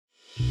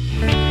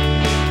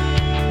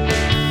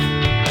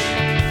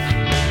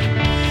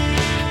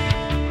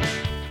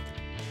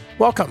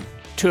Welcome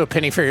to A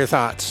Penny for Your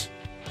Thoughts,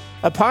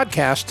 a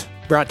podcast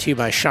brought to you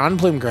by Sean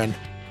Bloomgren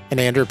and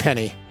Andrew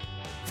Penney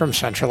from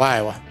Central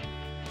Iowa.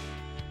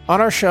 On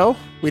our show,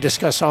 we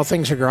discuss all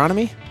things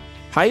agronomy,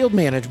 high-yield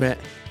management,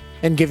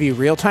 and give you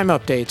real-time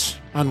updates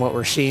on what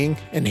we're seeing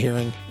and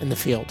hearing in the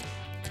field.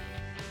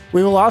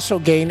 We will also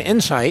gain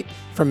insight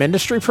from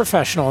industry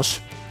professionals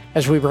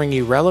as we bring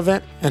you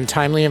relevant and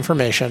timely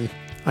information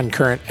on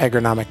current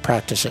agronomic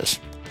practices.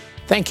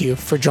 Thank you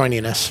for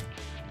joining us.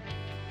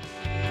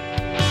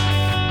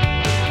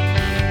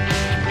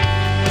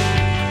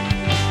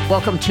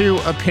 Welcome to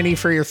A Penny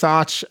for Your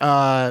Thoughts.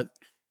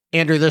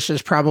 Andrew, this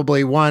is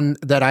probably one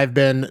that I've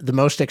been the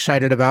most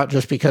excited about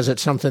just because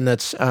it's something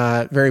that's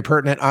very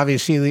pertinent,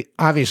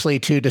 obviously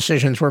to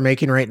decisions we're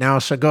making right now.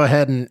 So go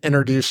ahead and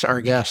introduce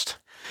our guest.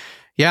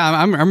 Yeah,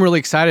 I'm really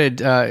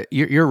excited.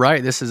 You're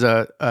right. This is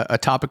a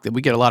topic that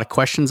we get a lot of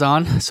questions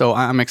on. So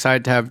I'm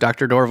excited to have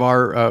Dr.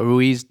 Dorivar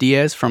Ruiz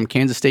Diaz from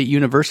Kansas State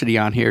University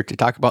on here to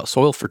talk about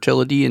soil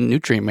fertility and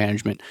nutrient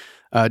management.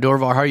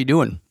 Dorivar, how are you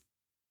doing?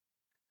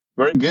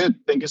 Very good.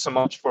 Thank you so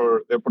much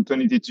for the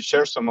opportunity to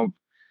share some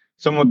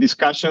of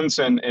discussions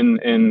and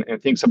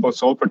things about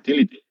soil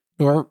fertility.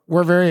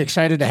 We're very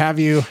excited to have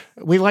you.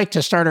 We like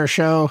to start our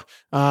show,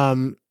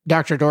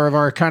 Dr.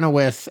 Dorivar, kind of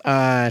with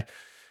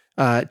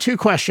two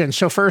questions.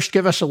 So first,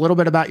 give us a little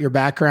bit about your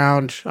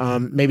background.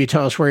 Maybe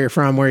tell us where you're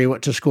from, where you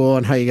went to school,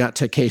 and how you got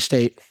to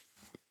K-State.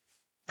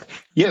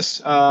 Yes.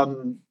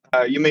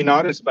 You may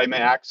notice by my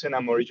accent,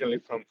 I'm originally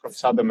from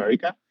South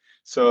America.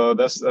 So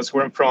that's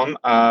where I'm from.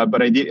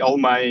 But I did all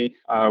my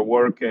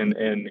work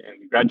in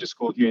graduate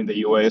school here in the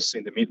U.S.,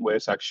 in the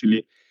Midwest,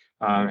 actually.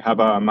 I have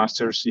a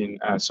master's in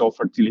soil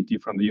fertility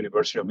from the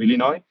University of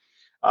Illinois,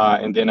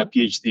 and then a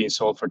PhD in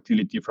soil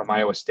fertility from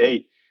Iowa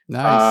State.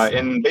 Nice.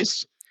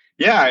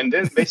 And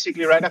then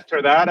basically right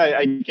after that,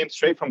 I came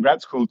straight from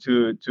grad school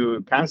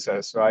to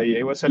Kansas. So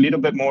I was a little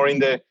bit more in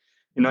the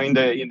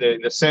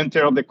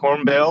center of the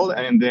Corn Belt,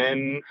 and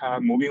then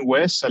moving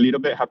west a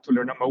little bit, have to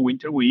learn about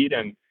winter wheat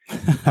and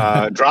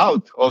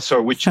drought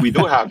also, which we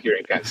do have here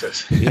in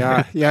Kansas.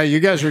 Yeah. You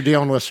guys are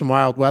dealing with some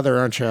wild weather,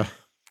 aren't you?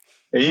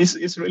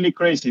 It's really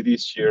crazy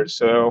this year.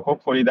 So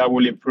hopefully that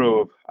will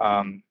improve.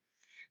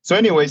 So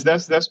anyways,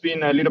 that's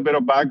been a little bit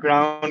of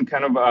background.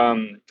 Kind of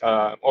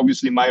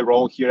obviously my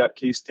role here at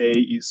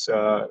K-State is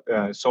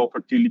soil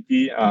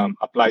fertility,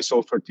 applied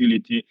soil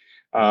fertility.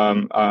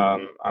 I'm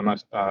a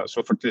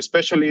soil fertility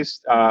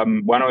specialist.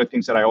 One of the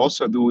things that I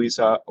also do is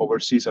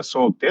oversees a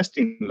soil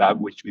testing lab,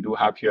 which we do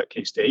have here at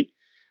K-State.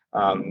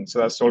 So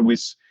that's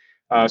always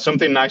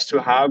something nice to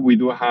have. We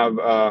do have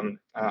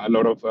a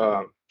lot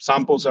of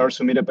samples that are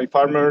submitted by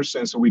farmers,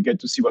 and so we get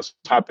to see what's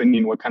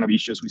happening, what kind of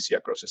issues we see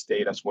across the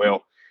state as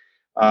well.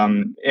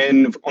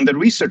 And on the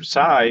research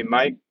side,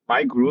 my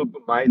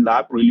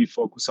lab really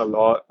focus a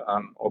lot,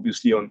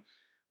 obviously on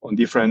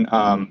different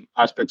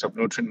aspects of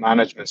nutrient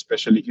management,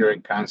 especially here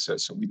in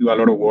Kansas. So we do a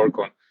lot of work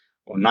on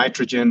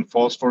nitrogen,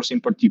 phosphorus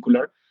in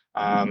particular,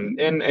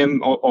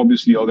 and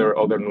obviously other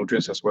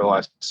nutrients as well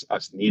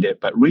as needed,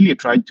 but really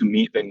try to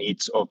meet the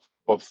needs of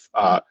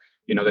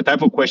the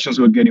type of questions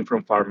we're getting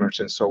from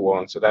farmers and so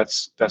on. So that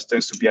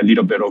tends to be a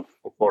little bit of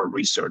our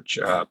research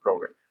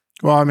program.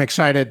 Well, I'm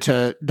excited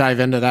to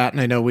dive into that,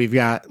 and I know we've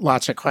got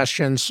lots of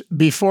questions.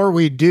 Before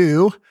we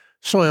do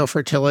soil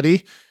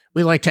fertility,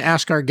 we like to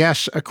ask our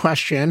guests a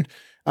question.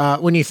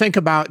 When you think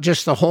about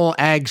just the whole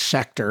ag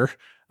sector,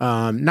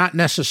 not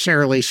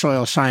necessarily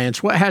soil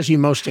science, what has you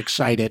most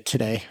excited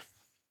today?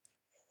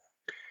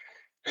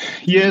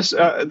 Yes,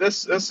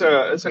 that's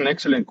an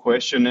excellent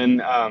question.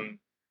 And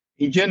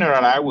in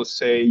general, I would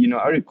say,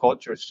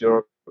 agriculture,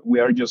 we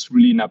are just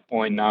really in a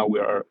point now. We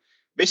are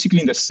basically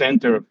in the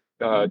center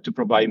to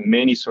provide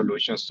many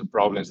solutions to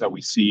problems that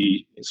we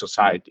see in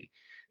society.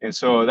 And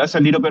so that's a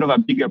little bit of a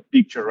bigger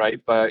picture, right?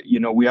 But,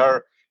 we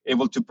are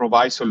able to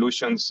provide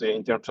solutions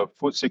in terms of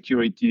food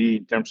security,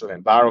 in terms of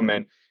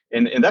environment.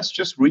 And that's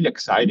just really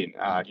exciting.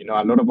 A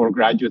lot of our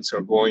graduates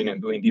are going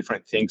and doing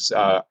different things,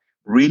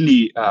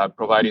 really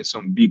providing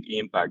some big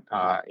impact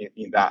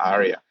in that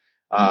area.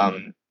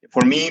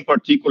 For me in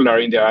particular,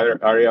 in the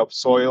area of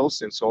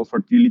soils and soil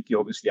fertility,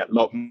 obviously a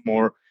lot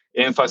more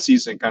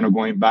emphasis and kind of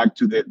going back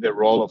to the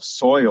role of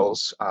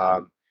soils,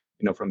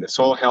 from the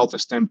soil health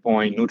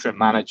standpoint, nutrient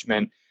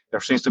management,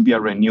 there seems to be a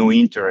renewed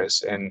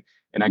interest. And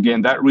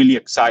again, that really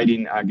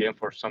exciting, again,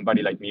 for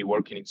somebody like me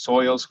working in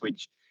soils,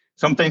 which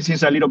sometimes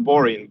seems a little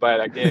boring,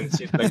 but again, it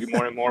seems like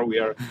more and more we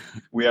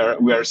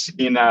are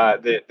seeing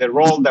the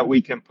role that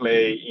we can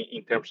play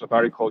in terms of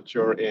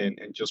agriculture and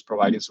just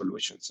providing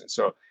solutions. And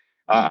so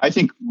I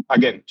think,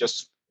 again,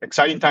 just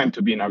exciting time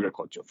to be in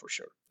agriculture for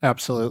sure.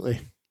 Absolutely.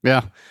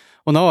 Yeah.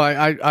 Well, no,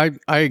 I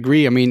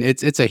agree. I mean,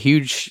 it's a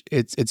huge,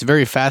 it's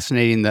very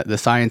fascinating that the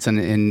science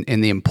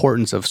and the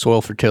importance of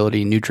soil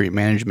fertility and nutrient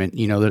management.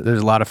 You know,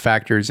 there's a lot of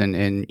factors, and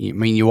I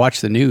mean, you watch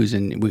the news,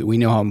 and we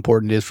know how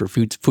important it is for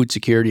food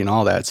security and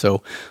all that.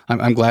 So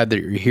I'm glad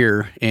that you're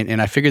here,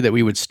 and I figured that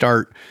we would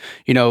start.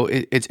 You know,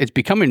 it's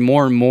becoming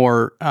more and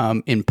more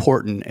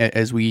important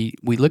as we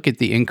look at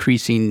the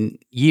increasing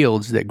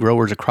yields that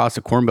growers across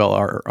the Corn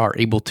Belt are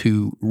able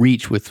to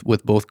reach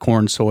with both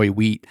corn, soy,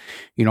 wheat,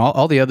 you know,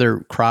 all the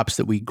other crops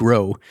that we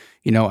grow.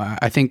 You know,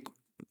 I think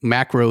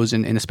macros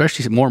and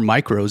especially more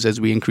micros as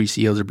we increase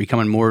yields are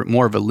becoming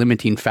more of a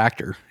limiting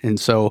factor. And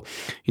so,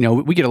 you know,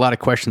 we get a lot of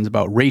questions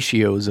about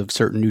ratios of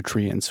certain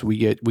nutrients. We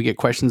get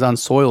questions on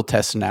soil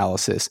test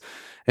analysis.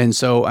 And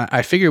so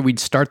I figured we'd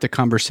start the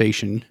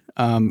conversation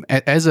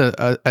as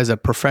a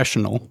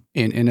professional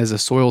and as a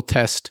soil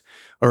test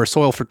or a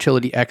soil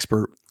fertility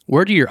expert.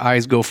 Where do your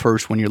eyes go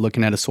first when you're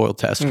looking at a soil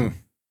test?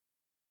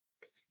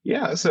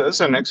 Yeah, so that's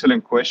an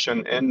excellent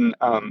question. And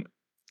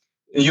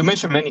you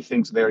mentioned many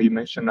things there. You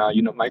mentioned,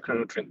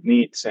 micronutrient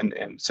needs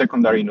and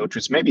secondary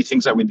nutrients, maybe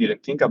things that we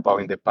didn't think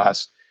about in the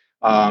past.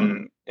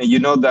 And you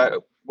know that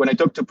when I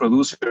talk to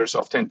producers,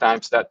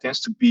 oftentimes that tends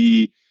to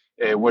be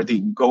where they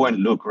go and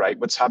look, right?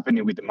 What's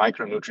happening with the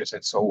micronutrients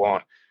and so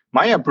on.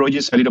 My approach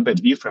is a little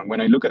bit different.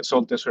 When I look at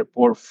soil test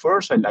report,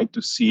 first I like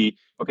to see,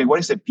 okay, what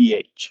is the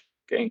pH?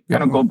 Okay,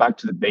 kind of go back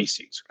to the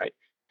basics, right?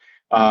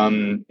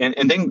 And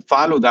then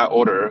follow that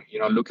order. You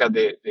know, look at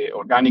the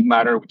organic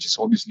matter, which is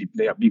obviously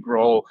play a big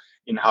role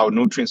in how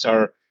nutrients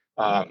are,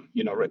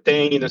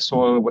 retained in the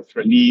soil, what's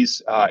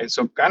released, and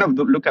so kind of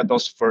look at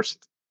those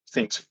first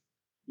things,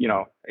 you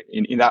know,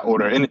 in that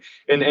order. And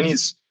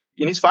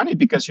it's funny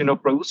because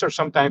producers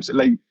sometimes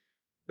like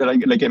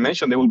I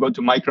mentioned, they will go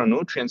to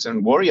micronutrients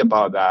and worry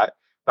about that,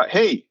 but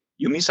hey,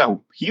 you miss a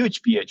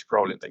huge pH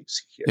problem that you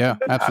see here. Yeah,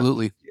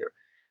 absolutely. Here.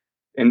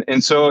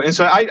 And so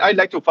I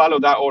like to follow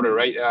that order,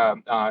 right?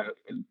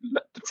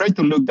 Try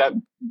to look that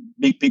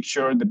big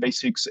picture, the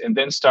basics, and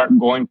then start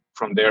going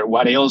from there.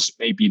 What else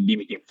may be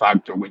limiting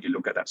factor when you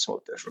look at that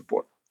soil test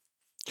report?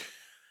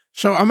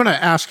 So I'm going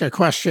to ask a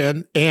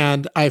question,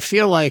 and I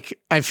feel like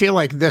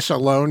this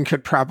alone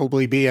could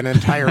probably be an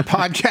entire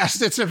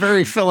podcast. It's a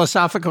very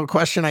philosophical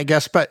question, I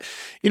guess, but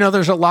you know,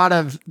 there's a lot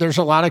of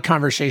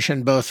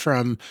conversation both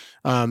from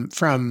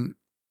the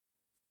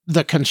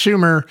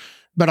consumer,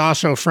 but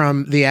also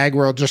from the ag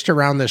world, just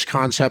around this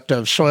concept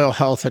of soil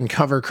health and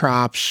cover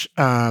crops,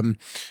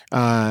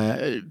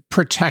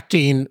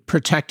 protecting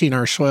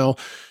our soil.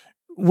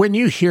 When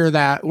you hear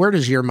that, where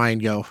does your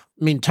mind go?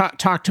 I mean,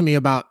 talk to me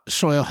about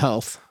soil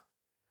health.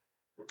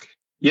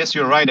 Yes,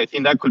 you're right. I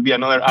think that could be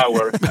another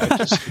hour.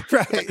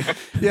 Right.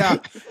 Yeah.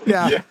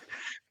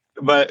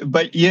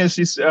 But yes,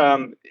 it's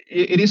an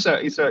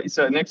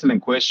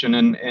excellent question,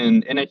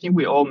 and I think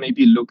we all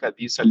maybe look at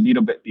this a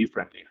little bit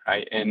differently,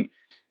 right? And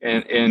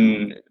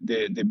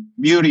the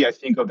beauty, I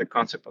think, of the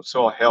concept of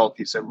soil health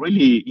is it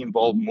really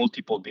involve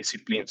multiple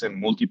disciplines and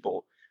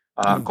multiple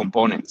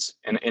components.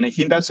 And I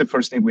think that's the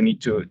first thing we need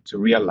to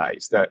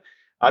realize, that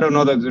I don't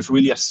know that there's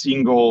really a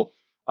single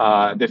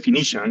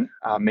definition.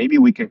 Maybe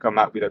we can come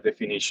up with a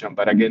definition,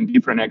 but again,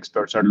 different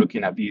experts are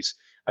looking at this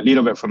a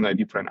little bit from a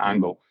different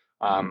angle.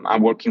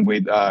 I'm working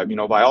with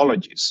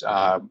biologists,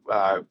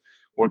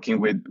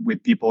 working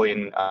with people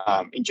in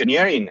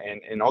engineering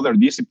and other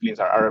disciplines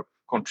are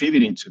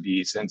contributing to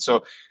this. And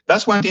so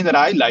that's one thing that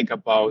I like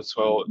about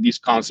this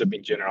concept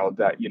in general,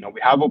 that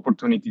we have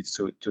opportunities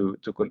to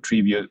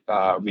contribute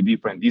with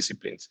different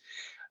disciplines.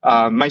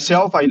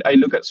 Myself, I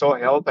look at soil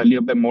health a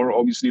little bit more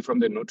obviously from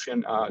the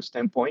nutrient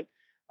standpoint.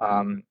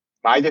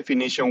 My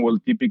definition will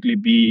typically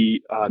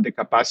be the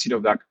capacity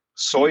of that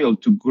soil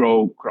to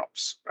grow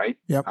crops, right?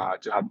 Yep.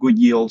 To have good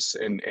yields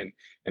and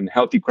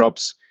healthy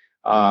crops.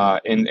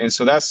 And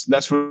so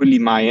that's really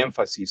my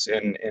emphasis.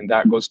 And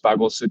that goes back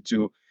also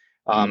to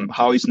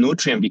how is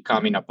nutrient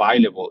becoming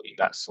available in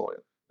that soil.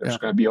 There's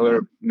going to be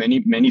other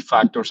many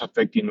factors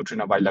affecting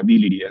nutrient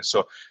availability. And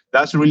so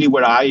that's really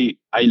where I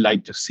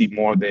like to see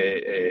more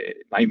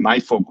my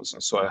focus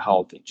on soil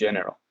health in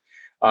general.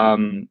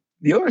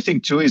 The other thing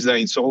too is that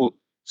in soil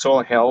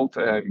health,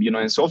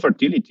 and soil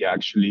fertility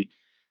actually,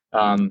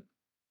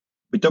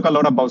 we talk a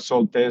lot about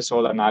soil test,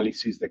 soil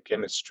analysis, the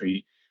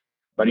chemistry,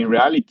 but in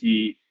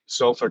reality,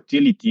 soil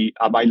fertility,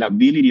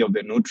 availability of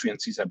the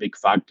nutrients is a big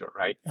factor,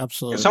 right?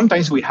 Absolutely. And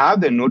sometimes we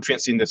have the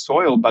nutrients in the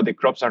soil, but the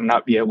crops are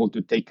not be able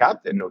to take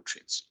up the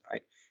nutrients,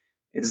 right?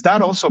 Is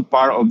that also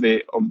part of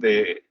the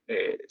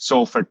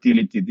soil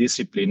fertility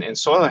discipline? And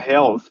soil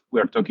health,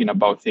 we're talking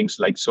about things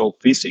like soil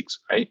physics,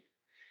 right?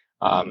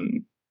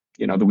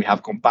 Do we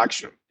have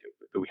compaction?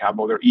 Do we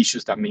have other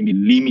issues that may be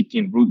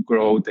limiting root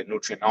growth and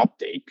nutrient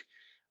uptake?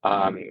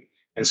 And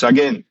so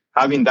again,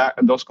 having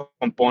those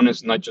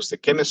components, not just the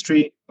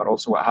chemistry, but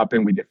also what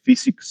happened with the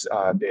physics,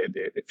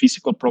 the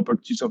physical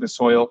properties of the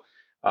soil,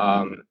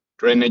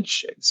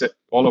 drainage,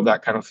 all of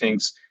that kind of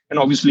things. And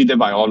obviously the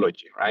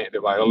biology, right?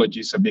 The biology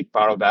is a big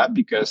part of that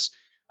because,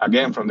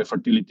 again, from the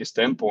fertility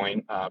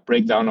standpoint,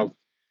 breakdown of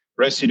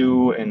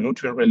residue and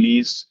nutrient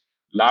release,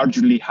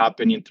 largely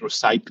happening through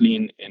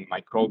cycling and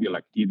microbial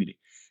activity.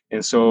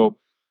 And so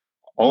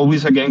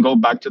always again go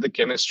back to the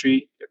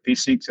chemistry, the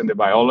physics, and the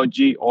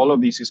biology. All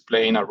of this is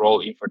playing a role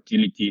in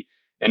fertility,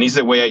 and is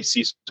the way I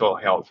see soil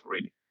health,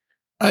 really.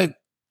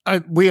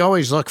 We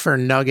always look for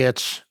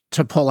nuggets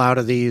to pull out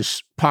of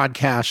these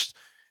podcasts.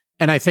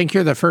 And I think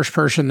you're the first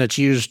person that's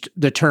used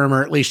the term,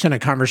 or at least in a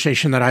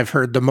conversation that I've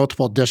heard, the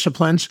multiple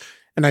disciplines.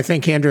 And I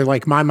think, Andrew,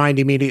 like my mind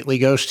immediately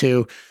goes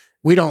to,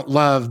 we don't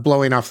love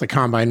blowing off the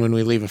combine when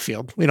we leave a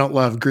field. We don't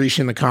love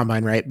greasing the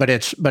combine, right? But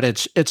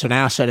it's an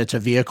asset. It's a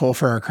vehicle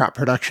for our crop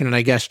production. And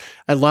I guess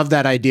I love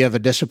that idea of a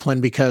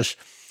discipline, because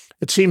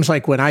it seems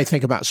like when I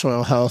think about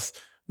soil health,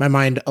 my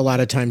mind a lot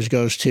of times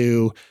goes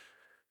to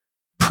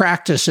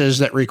practices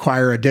that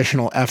require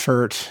additional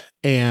effort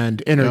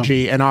and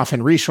energy and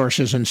often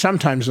resources. And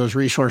sometimes those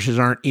resources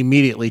aren't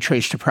immediately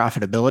traced to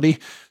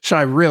profitability. So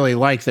I really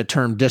like the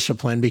term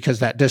discipline, because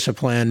that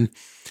discipline,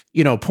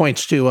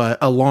 points to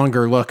a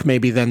longer look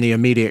maybe than the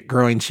immediate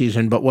growing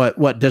season, but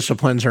what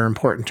disciplines are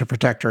important to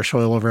protect our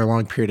soil over a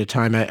long period of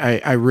time.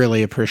 I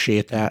really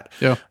appreciate that.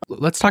 Yeah.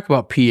 Let's talk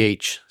about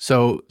pH.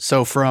 So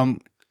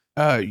from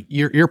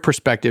your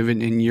perspective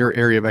in your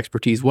area of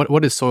expertise,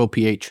 what is soil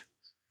pH?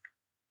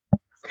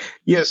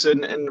 Yes,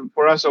 and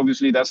for us,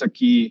 obviously, that's a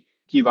key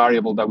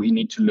variable that we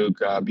need to look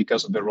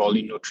because of the role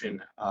in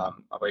nutrient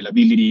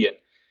availability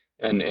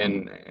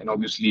and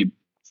obviously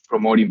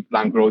promoting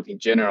plant growth in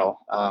general.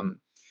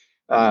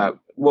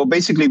 Well,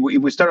 basically,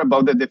 if we start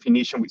about the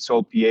definition with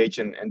soil pH,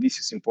 and this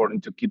is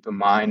important to keep in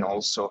mind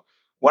also,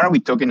 what are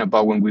we talking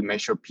about when we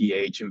measure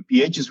pH? And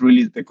pH is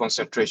really the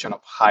concentration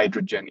of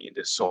hydrogen in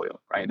the soil,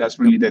 right? That's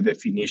really the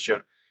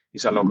definition.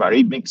 It's a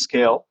logarithmic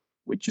scale,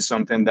 which is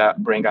something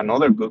that brings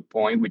another good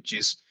point, which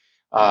is,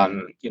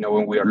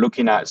 when we are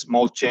looking at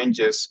small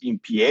changes in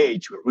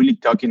pH, we're really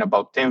talking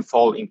about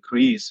tenfold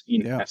increase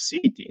in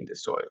acidity in the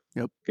soil.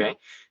 Yep. Okay.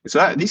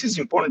 So this is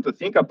important to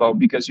think about,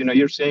 because,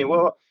 you're saying,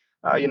 well,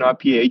 a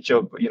pH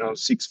of,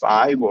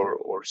 6.5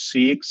 or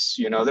 6,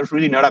 there's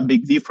really not a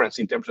big difference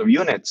in terms of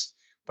units,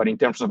 but in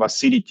terms of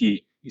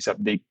acidity, it's a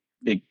big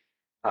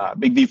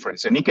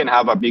difference. And it can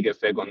have a big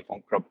effect on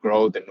crop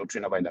growth and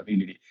nutrient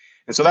availability.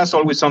 And so that's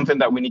always something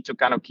that we need to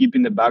kind of keep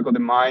in the back of the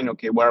mind.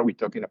 Okay, what are we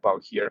talking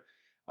about here?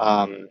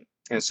 And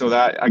so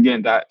that,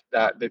 again, that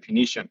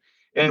definition.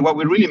 And what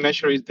we really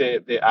measure is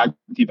the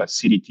active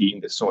acidity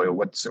in the soil.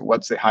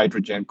 What's the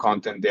hydrogen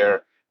content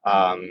there?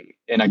 And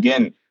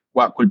again,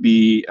 what could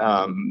be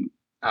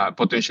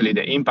potentially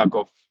the impact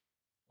of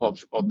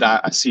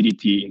that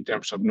acidity in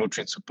terms of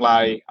nutrient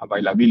supply,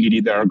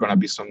 availability. There are going to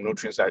be some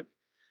nutrients that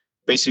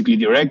basically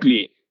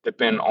directly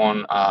depend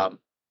on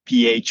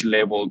pH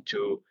level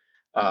to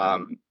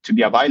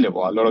be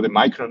available. A lot of the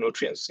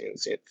micronutrients,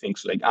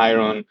 things like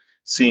iron,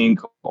 zinc,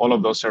 all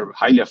of those are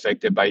highly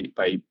affected by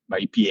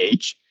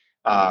pH.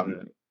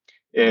 On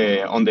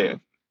the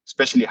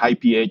especially high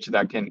pH,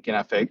 that can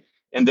affect.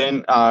 And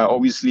then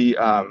obviously,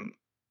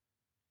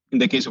 in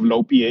the case of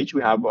low pH,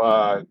 we have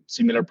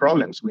similar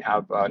problems. We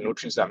have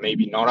nutrients that may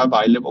be not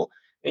available,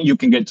 and you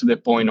can get to the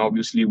point,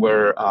 obviously,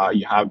 where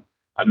you have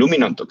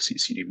aluminum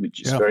toxicity,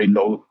 which is very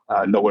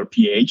lower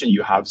pH, and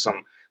you have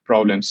some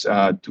problems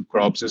to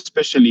crops,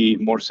 especially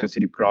more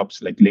sensitive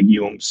crops like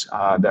legumes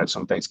that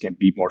sometimes can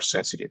be more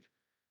sensitive.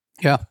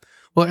 Yeah.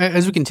 Well,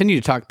 as we continue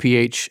to talk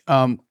pH,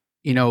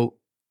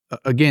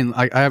 again,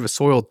 I have a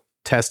soil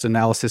test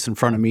analysis in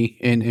front of me,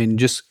 and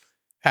just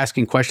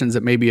asking questions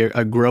that maybe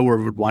a grower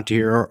would want to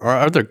hear, or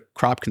other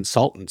crop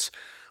consultants.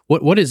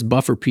 What is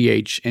buffer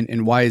pH,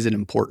 and why is it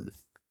important?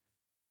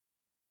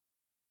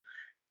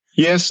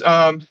 Yes,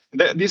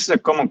 this is a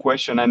common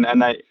question, and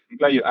I'm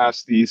glad you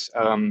asked this,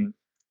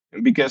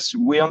 because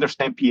we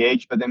understand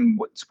pH, but then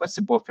what's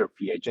the buffer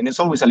pH? And it's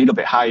always a little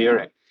bit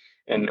higher,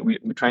 and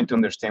we're trying to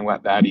understand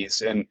what that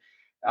is. And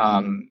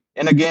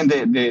again,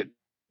 the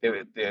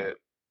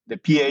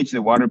pH,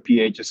 the water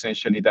pH,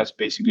 essentially, that's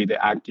basically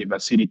the active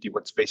acidity,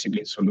 what's basically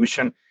in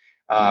solution.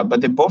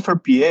 But the buffer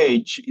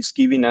pH is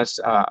giving us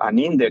an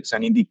index,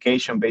 an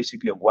indication,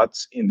 basically, of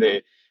what's in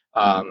the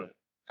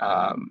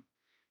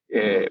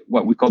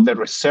what we call the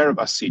reserve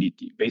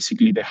acidity,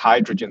 basically the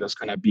hydrogen that's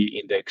going to be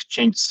in the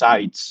exchange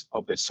sites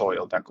of the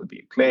soil. That could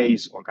be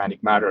clays,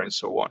 organic matter, and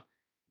so on.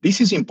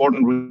 This is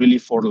important really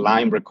for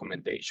lime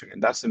recommendation,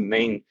 and that's the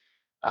main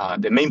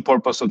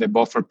purpose of the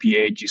buffer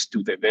pH is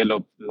to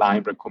develop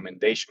lime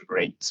recommendation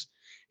rates.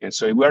 And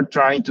so if we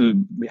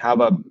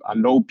have a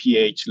low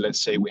pH,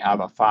 let's say we have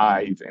a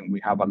 5, and we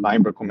have a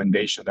lime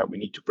recommendation that we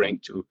need to bring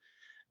to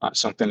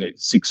something like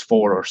 6.4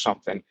 or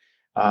something,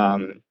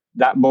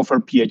 that buffer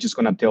pH is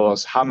going to tell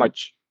us how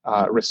much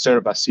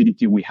reserve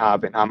acidity we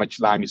have and how much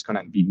lime is going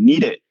to be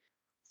needed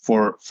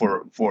to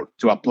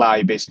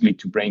apply, basically,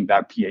 to bring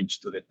that pH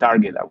to the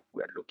target that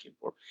we are looking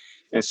for.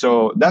 And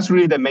so that's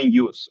really the main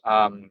use.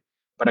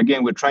 But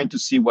again, we're trying to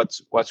see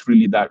what's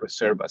really that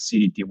reserve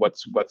acidity,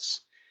 what's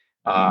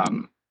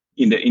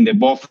in the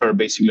buffer,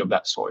 basically, of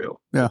that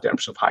soil in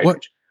terms of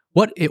hydrogen.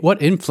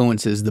 What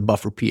influences the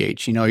buffer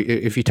pH?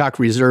 If you talk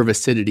reserve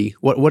acidity,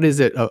 what is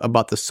it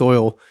about the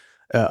soil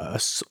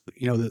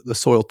the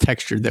soil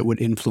texture that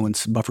would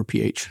influence buffer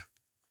pH.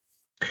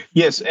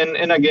 Yes,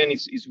 and again,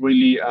 it's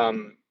really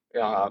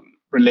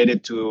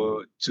related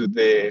to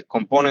the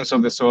components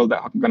of the soil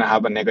that are going to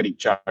have a negative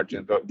charge.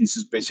 And this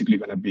is basically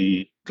going to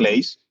be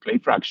clay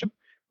fraction,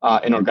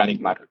 and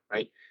organic matter,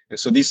 right? And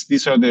so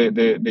these are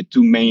the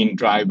two main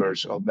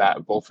drivers of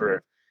that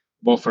buffer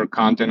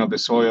content of the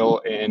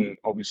soil, and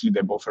obviously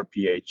the buffer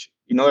pH.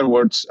 In other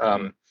words,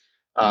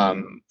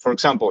 for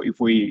example, if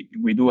we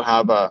do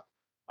have a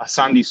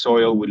sandy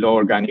soil with low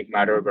organic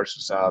matter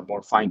versus a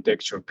more fine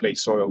texture clay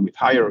soil with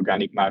higher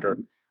organic matter,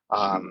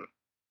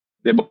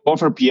 the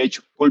buffer pH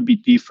will be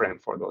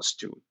different for those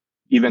two.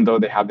 Even though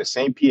they have the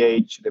same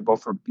pH, the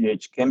buffer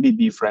pH can be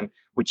different,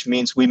 which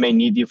means we may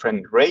need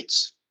different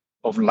rates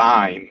of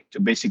lime to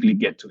basically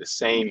get to the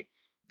same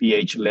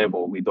pH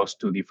level with those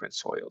two different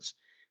soils.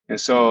 And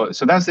so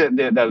that's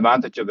the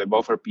advantage of the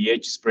buffer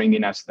pH, is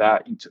bringing us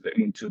that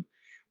into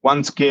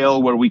one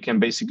scale where we can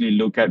basically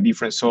look at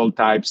different soil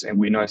types, and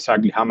we know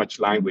exactly how much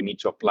lime we need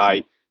to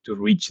apply to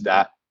reach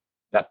that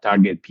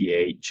target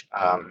pH.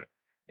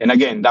 And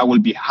again, that will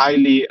be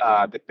highly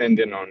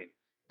dependent on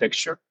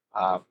texture,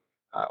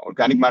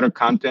 organic matter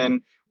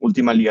content,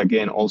 ultimately,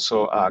 again,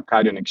 also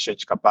cation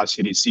exchange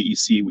capacity,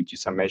 CEC, which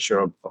is a measure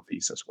of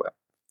this as well.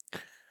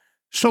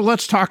 So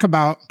let's talk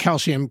about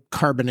calcium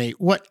carbonate.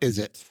 What is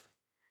it?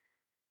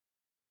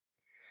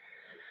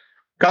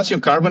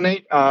 Calcium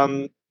carbonate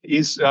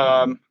is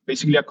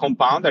basically a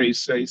compound that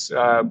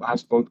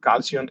has both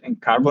calcium and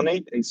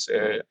carbonate. It's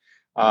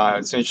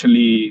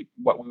essentially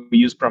what we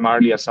use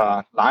primarily as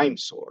a lime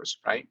source,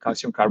 right?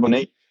 Calcium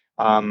carbonate.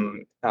 But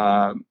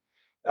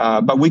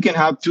we can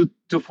have two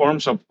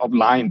forms of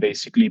lime,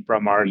 basically,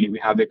 primarily. We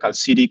have the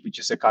calcitic, which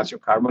is a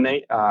calcium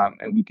carbonate,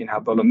 and we can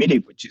have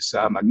dolomitic, which is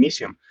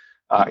magnesium,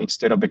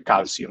 instead of the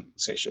calcium,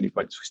 essentially,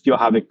 but we still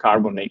have a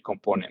carbonate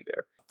component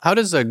there. How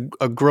does a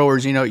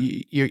grower's,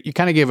 you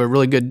kind of gave a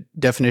really good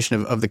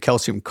definition of the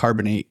calcium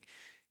carbonate.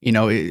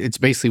 It's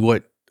basically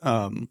what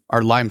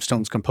our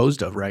limestone's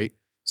composed of, right?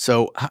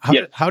 So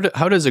how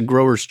does a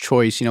grower's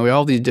choice, we have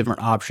all these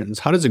different options.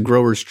 How does a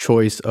grower's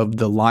choice of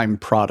the lime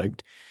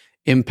product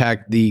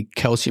impact the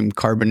calcium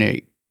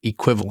carbonate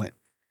equivalent,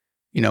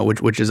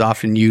 which is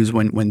often used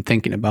when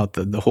thinking about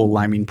the whole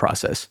liming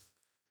process?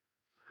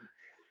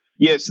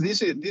 Yes,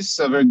 this is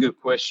a very good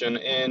question.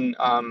 And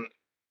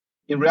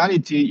in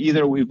reality,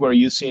 either we were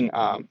using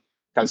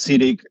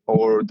calcitic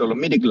or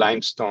dolomitic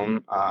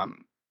limestone,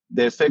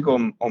 the effect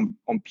on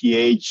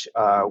pH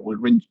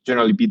will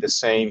generally be the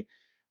same.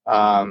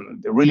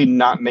 They really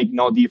not make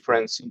no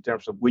difference in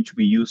terms of which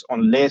we use,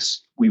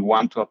 unless we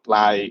want to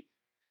apply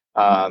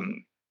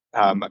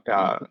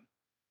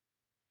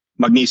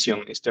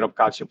magnesium instead of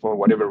calcium for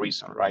whatever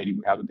reason, right? If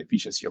we have a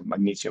deficiency of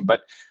magnesium,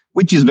 but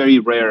which is very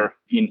rare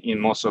in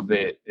most of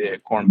the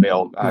corn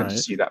belt to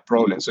see that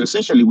problem. So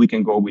essentially, we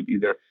can go with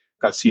either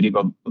calcitic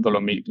or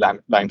dolomitic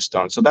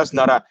limestone. So that's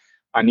not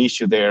an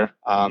issue there.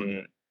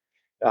 One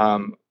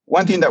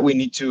thing that we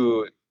need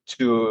to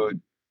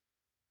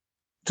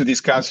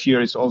discuss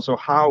here is also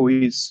how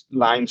is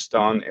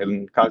limestone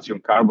and calcium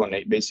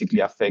carbonate basically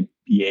affect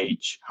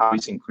pH, how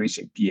is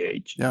increasing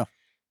pH. Yeah.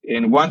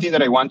 And one thing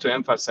that I want to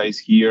emphasize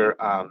here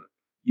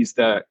is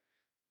that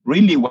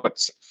really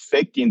what's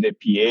affecting the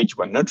pH,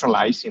 what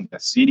neutralizing the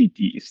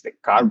acidity, is the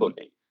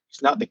carbonate.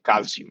 It's not the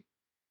calcium.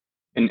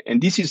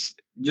 And this is,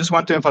 just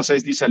want to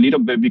emphasize this a little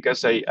bit,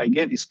 because I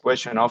get this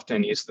question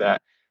often, is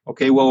that,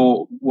 okay,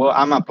 well,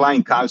 I'm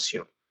applying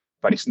calcium,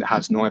 but it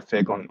has no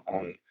effect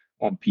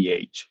on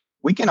pH.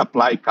 We can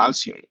apply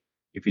calcium.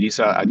 If it is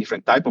a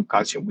different type of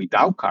calcium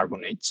without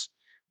carbonates,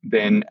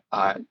 then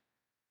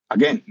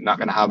again, not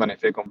going to have an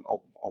effect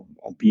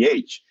on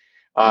pH.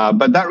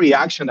 But that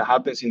reaction that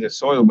happens in the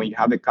soil when you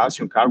have the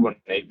calcium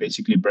carbonate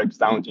basically breaks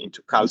down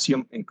into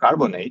calcium and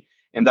carbonate,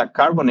 and that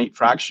carbonate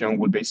fraction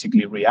will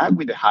basically react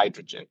with the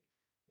hydrogen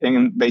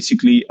and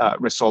basically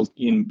result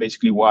in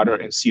basically water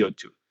and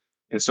CO2.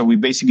 And so we're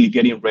basically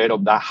getting rid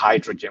of that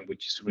hydrogen,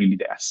 which is really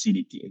the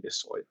acidity in the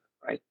soil,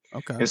 right?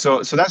 Okay. And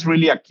so that's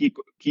really a key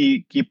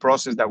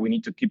process that we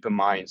need to keep in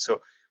mind.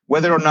 So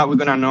whether or not we're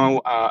going to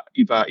know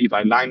if a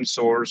lime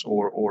source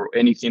or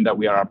anything that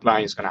we are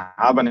applying is going to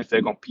have an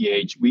effect on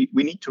pH, we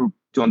need to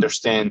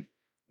understand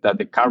that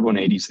the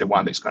carbonate is the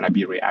one that's going to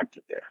be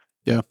reactive there.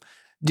 Yeah.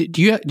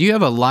 Do you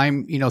have a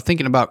lime,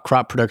 thinking about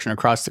crop production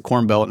across the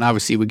Corn Belt, and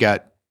obviously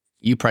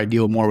you probably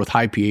deal more with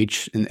high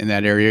pH in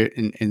that area,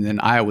 and then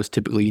Iowa's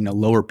typically,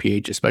 lower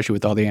pH, especially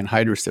with all the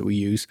anhydrous that we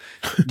use.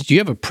 Do you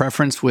have a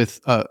preference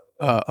with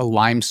a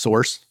lime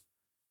source?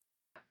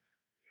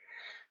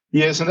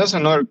 Yes, and that's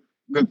another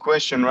good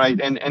question,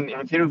 right? And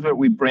here's where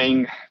we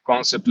bring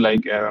concepts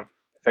like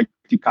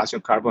effective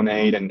calcium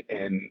carbonate and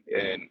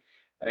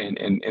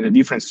the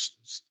different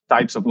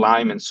types of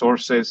lime and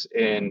sources.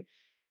 And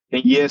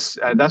yes,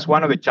 that's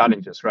one of the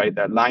challenges, right?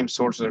 That lime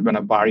sources are going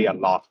to vary a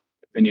lot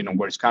depending on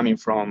where it's coming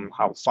from,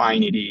 how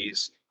fine it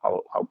is,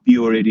 how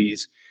pure it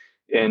is.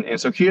 And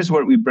so here's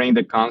where we bring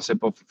the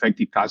concept of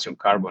effective calcium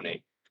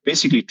carbonate.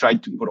 Basically try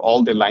to put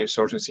all the lime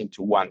sources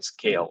into one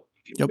scale,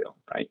 if you will,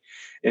 right?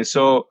 And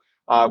so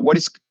What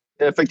is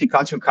effective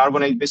calcium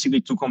carbonate?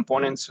 Basically, two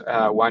components.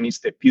 One is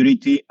the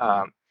purity,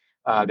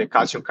 the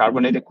calcium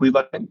carbonate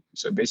equivalent.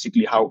 So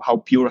basically,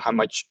 how pure, how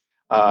much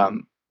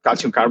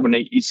calcium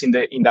carbonate is in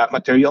that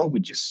material,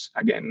 which is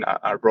again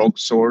a rock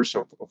source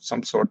of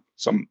some sort,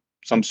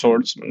 some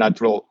source,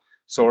 natural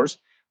source.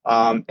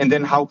 And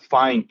then how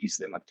fine is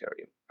the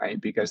material, right?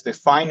 Because the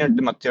finer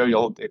the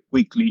material, the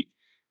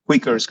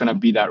quicker is going to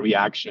be that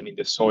reaction in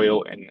the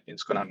soil, and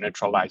it's going to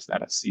neutralize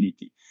that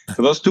acidity.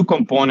 So those two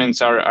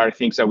components are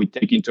things that we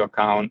take into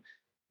account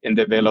and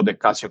develop the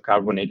calcium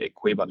carbonate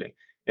equivalent.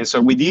 And so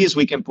with these,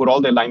 we can put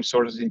all the lime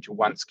sources into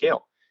one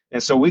scale.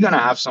 And so we're going to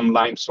have some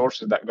lime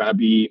sources that are going to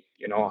be,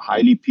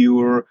 highly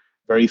pure,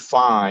 very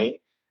fine,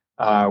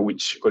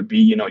 which could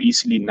be,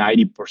 easily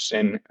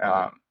 90%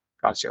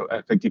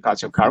 effective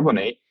calcium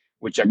carbonate,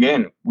 which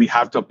again, we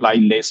have to apply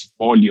less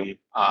volume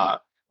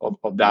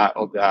of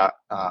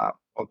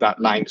that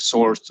lime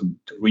source to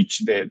reach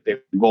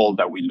the goal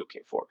that we're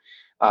looking for.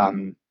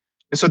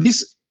 So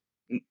this,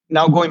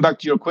 now going back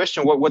to your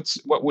question, what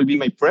will be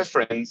my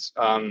preference?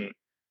 And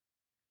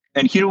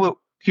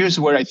here's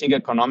where I think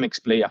economics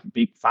play a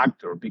big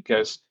factor,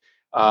 because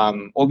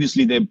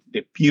obviously the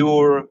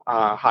pure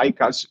high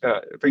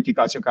effective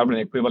calcium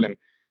carbonate equivalent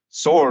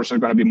source are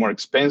going to be more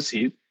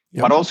expensive.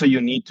 Yep. But also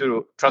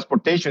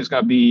transportation is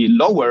going to be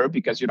lower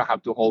because you don't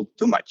have to hold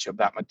too much of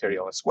that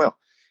material as well.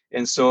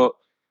 And so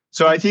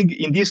I think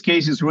in this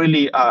case, it's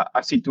really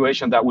a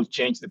situation that will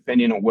change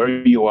depending on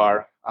where you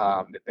are,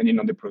 depending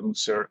on the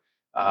producer,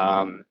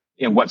 and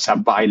what's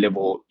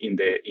available in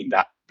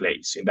that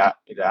place, in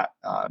that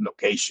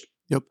location.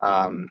 Yep.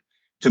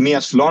 To me,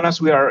 as long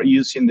as we are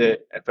using the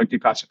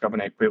effective calcium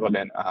carbonate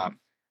equivalent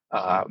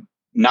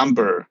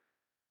number,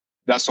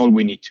 that's all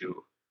we need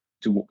to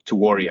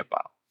worry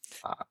about.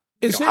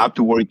 You don't have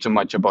to worry too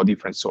much about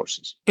different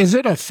sources. Is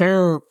it a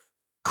fair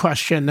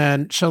question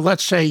then? So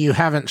let's say you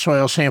haven't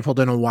soil sampled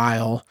in a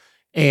while,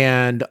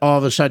 and all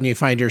of a sudden you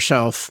find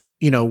yourself,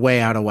 way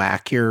out of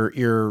whack.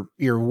 You're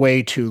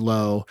way too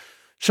low.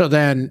 So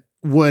then,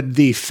 would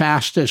the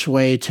fastest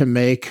way to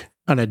make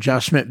an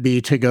adjustment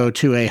be to go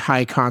to a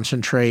high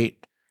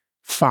concentrate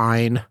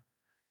fine?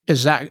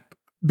 Is that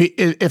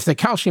if the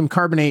calcium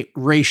carbonate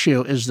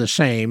ratio is the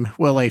same,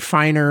 will a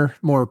finer,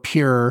 more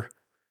pure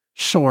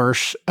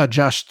source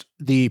adjust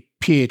the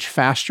pH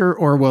faster,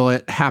 or will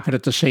it happen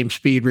at the same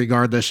speed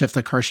regardless if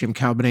the calcium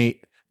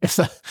carbonate, if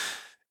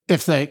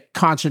the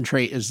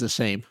concentrate is the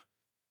same?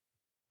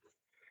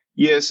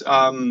 Yes.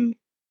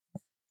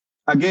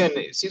 Again,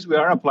 since we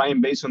are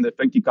applying based on the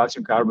effective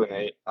calcium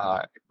carbonate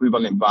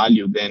equivalent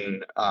value,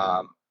 then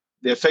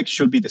the effect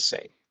should be the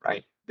same,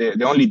 right?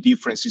 The only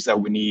difference is that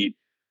we need,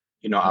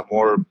 a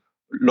more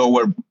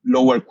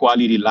lower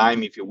quality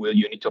lime, if you will.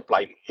 You need to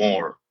apply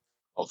more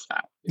of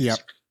that. Yeah.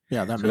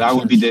 Yeah, that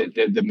would be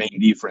the main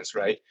difference,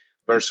 right?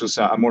 Versus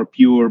a more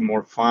pure,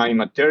 more fine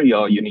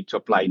material, you need to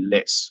apply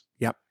less.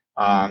 Yep.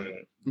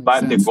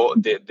 But the goal,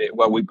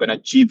 what we're going to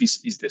achieve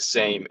is the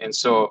same. And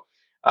so,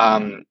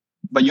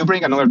 but you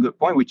bring another good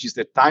point, which is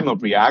the time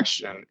of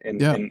reaction.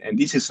 And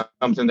this is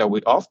something that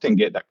we often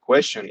get that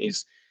question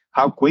is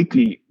how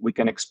quickly we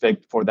can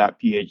expect for that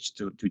pH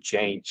to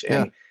change.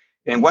 Yeah.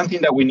 And one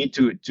thing that we need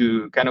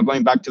to kind of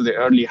going back to the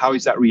early, how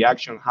is that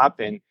reaction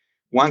happen?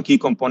 One key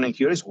component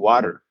here is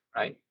water,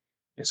 right?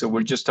 And so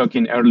we're just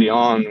talking early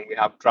on, we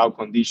have drought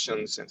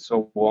conditions and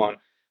so on.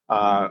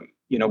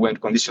 When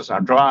conditions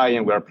are dry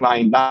and we're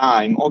applying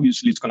lime,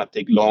 obviously it's going to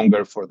take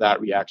longer for that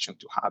reaction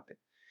to happen.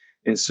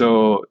 And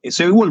so it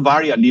will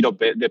vary a little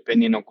bit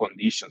depending on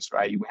conditions,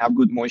 right? We have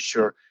good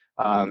moisture.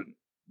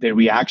 The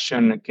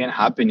reaction can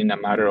happen in a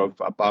matter of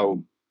about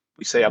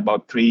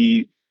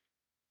 3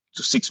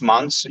 to 6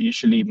 months.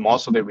 Usually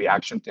most of the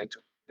reaction tend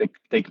to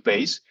take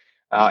place.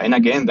 And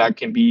again, that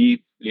can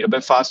be a little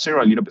bit faster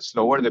or a little bit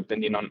slower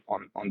depending on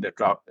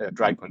the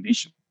dry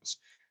conditions.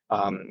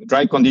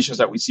 Dry conditions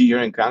that we see here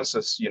in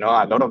Kansas, a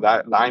lot of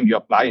that lime you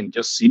apply and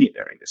just sitting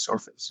there in the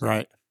surface.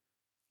 Right.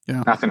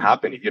 Yeah. Nothing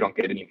happens if you don't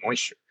get any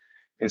moisture.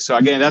 And so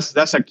again,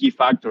 that's a key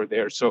factor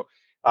there. So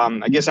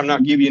I guess I'm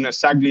not giving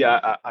exactly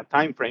a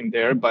time frame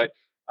there, but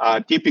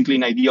typically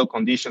in ideal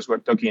conditions, we're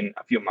talking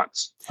a few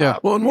months. Yeah.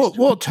 Well, and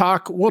we'll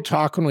talk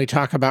when we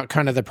talk about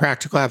kind of the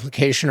practical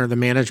application or the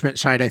management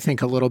side, I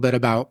think a little bit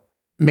about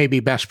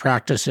maybe best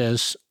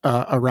practices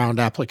around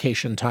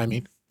application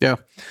timing. Yeah.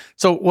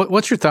 So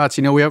what's your thoughts?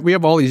 We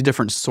have all these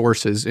different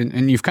sources,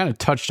 and you've kind of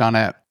touched on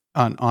it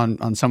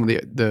on some of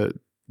the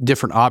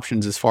different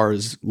options as far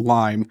as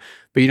lime.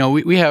 But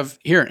we have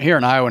here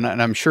in Iowa,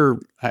 and I'm sure,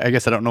 I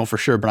guess I don't know for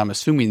sure, but I'm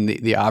assuming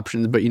the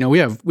options. But we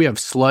have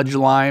sludge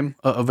lime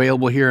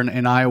available here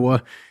in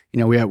Iowa.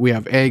 We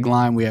have egg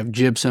lime, we have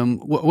gypsum.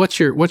 What's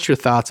your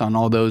thoughts on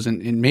all those,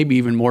 and maybe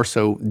even more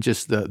so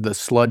just the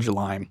sludge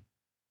lime?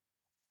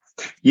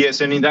 Yes,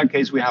 and in that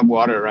case we have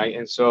water, right?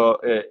 And so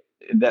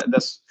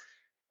that's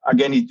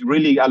again, it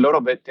really a lot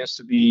of it tends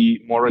to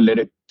be more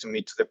related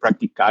to the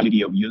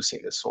practicality of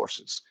using the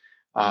sources.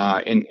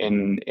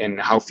 And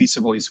how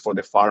feasible it is for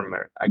the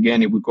farmer.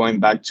 Again, if we're going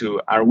back to,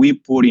 are we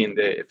putting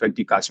the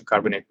effective calcium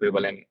carbonate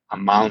equivalent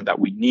amount that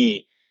we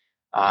need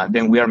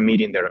then we are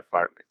meeting the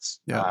requirements.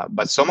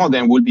 But some of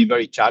them will be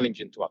very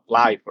challenging to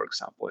apply, for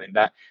example, and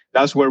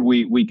that's where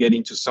we get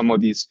into some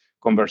of these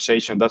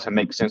conversation. Doesn't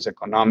make sense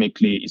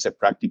economically. Is it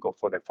practical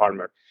for the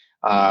farmer?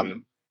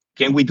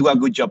 Can we do a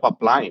good job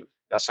applying?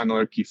 That's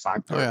another key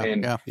factor.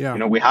 You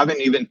know, we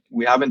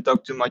haven't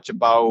talked too much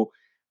about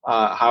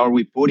how are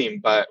we putting,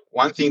 but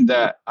one thing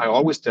that I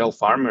always tell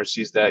farmers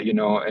is that, you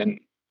know, and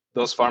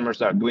those farmers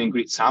that are doing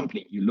grid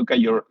sampling, you look at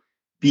your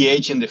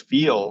pH in the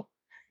field,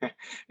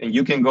 and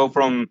you can go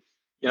from,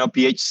 you know,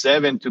 pH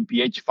 7 to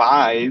pH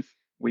 5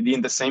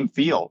 within the same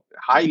field,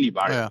 highly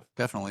variable. Yeah,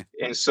 definitely.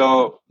 And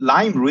so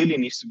lime really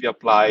needs to be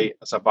applied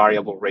as a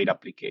variable rate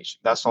application.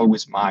 That's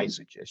always my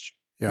suggestion.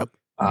 Yep.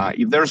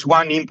 If there's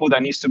one input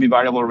that needs to be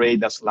variable rate,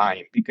 that's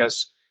lime,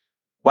 because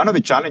one of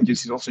the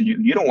challenges is also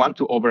you don't want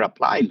to over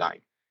apply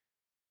lime,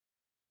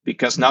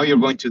 because now you're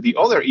going to the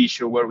other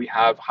issue where we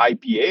have high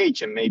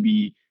pH and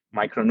maybe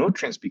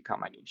micronutrients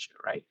become an issue,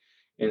 right?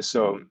 And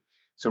so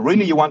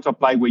really you want to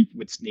apply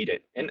what's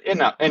needed, and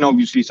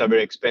obviously it's a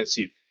very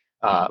expensive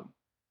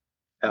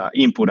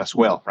input as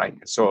well, right?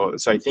 So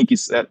I think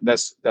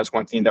that's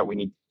one thing that we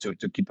need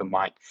to keep in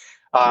mind.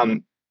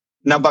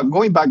 Now, but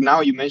going back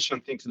now, you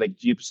mentioned things like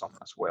gypsum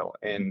as well,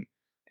 and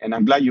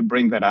I'm glad you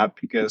bring that up,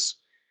 because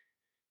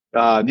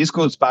this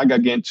goes back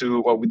again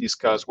to what we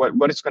discussed.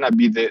 What is going to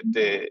be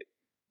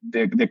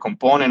the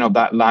component of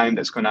that lime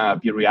that's going to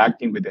be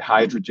reacting with the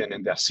hydrogen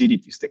and the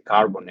acidity is the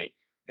carbonate.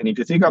 And if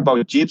you think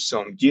about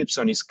gypsum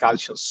is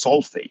calcium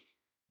sulfate,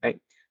 right?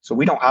 So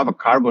we don't have a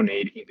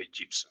carbonate in the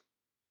gypsum.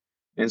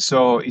 And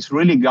so it's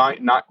really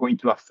not going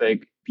to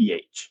affect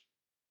pH,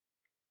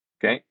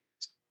 okay?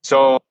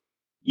 So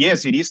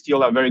yes, it is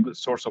still a very good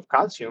source of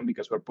calcium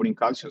because we're putting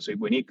calcium. So if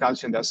we need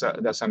calcium, that's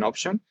an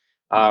option.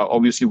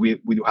 Obviously, we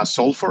do have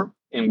sulfur,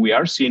 and we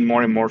are seeing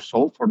more and more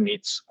sulfur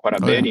needs quite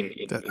a bit in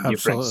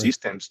different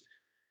systems.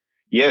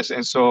 Yes,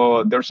 and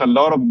so there's a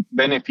lot of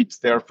benefits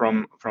there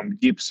from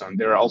gypsum.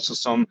 There are also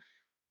some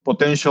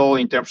potential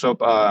in terms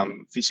of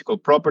physical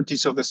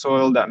properties of the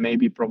soil that may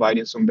be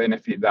providing some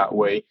benefit that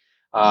way.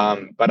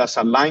 But as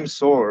a lime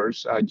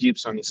source,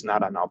 gypsum is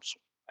not an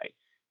option. Right?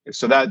 And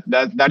so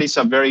that is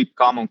a very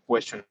common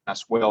question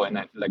as well.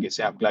 And like I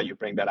said, I'm glad you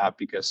bring that up,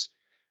 because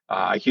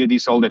I hear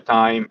this all the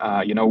time.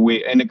 You know,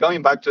 and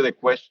going back to the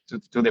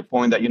question, to the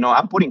point that, you know,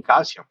 I'm putting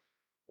calcium.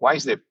 Why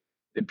is the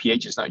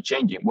pH is not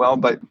changing? Well,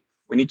 but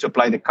we need to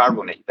apply the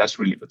carbonate. That's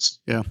really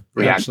what's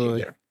reacting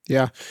there.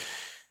 Yeah.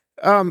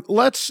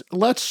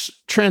 Let's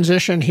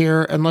transition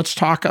here and let's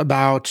talk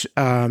about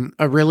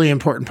a really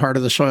important part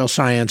of the soil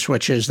science,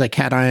 which is the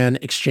cation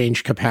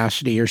exchange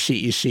capacity, or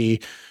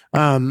CEC.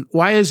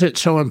 Why is it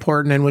so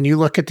important? And when you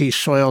look at these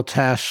soil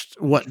tests,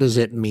 what does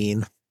it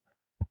mean?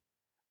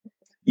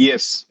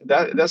 Yes,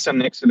 that's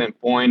an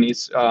excellent point.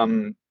 It's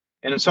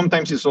and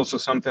sometimes it's also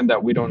something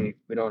that we don't.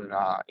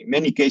 In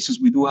many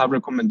cases, we do have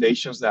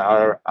recommendations that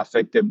are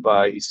affected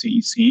by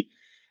CEC.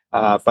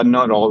 But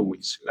not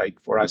always. Like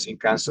for us in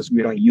Kansas,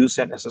 we don't use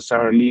it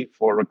necessarily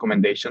for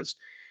recommendations.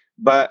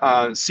 But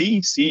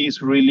CEC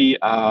is really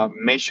a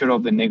measure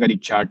of the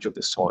negative charge of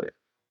the soil.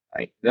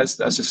 Right? That's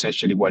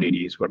essentially what it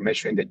is. We're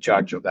measuring the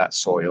charge of that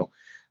soil.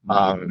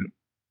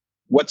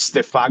 What's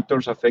the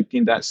factors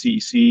affecting that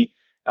CEC?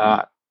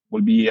 Will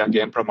be,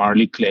 again,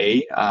 primarily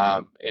clay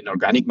and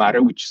organic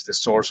matter, which is the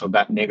source of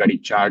that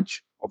negative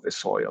charge of the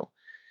soil.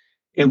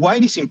 And why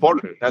it is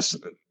important? That's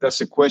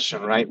the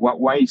question, right?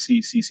 Why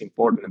CEC is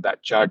important, and that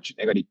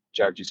negative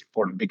charge is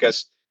important?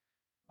 Because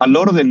a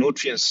lot of the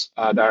nutrients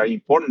that are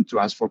important to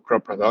us for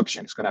crop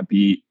production is going to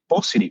be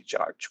positive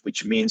charge,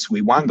 which means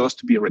we want those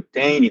to be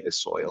retained in the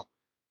soil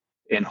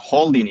and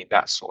holding in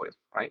that soil,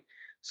 right?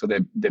 So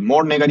the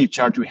more negative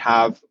charge we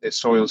have, the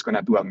soil is going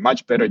to do a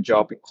much better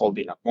job in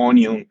holding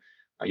ammonium,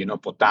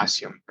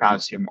 potassium,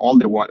 calcium, all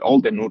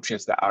the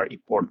nutrients that are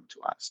important to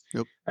us.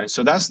 Yep. And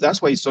so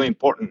that's why it's so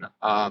important.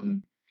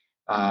 And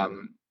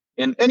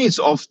it's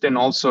often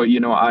also,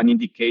 an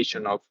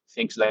indication of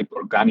things like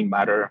organic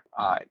matter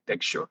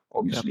texture,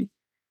 obviously. Yep.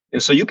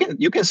 And so you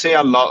can say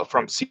a lot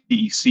from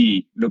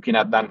CEC. Looking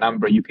at that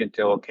number, you can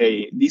tell,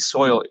 okay, this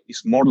soil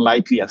is more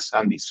likely a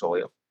sandy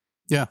soil.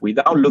 Yeah.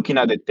 Without looking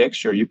at the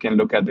texture, you can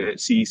look at the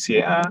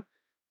CEC.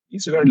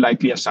 It's very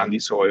likely a sandy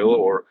soil,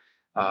 or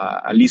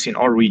at least in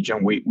our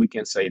region, we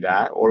can say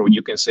that. Or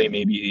you can say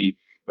maybe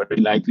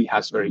very likely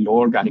has very low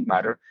organic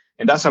matter.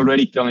 And that's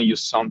already telling you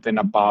something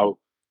about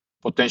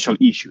potential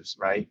issues,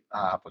 right?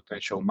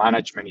 Potential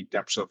management in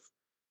terms of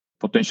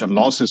potential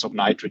losses of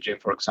nitrogen,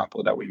 for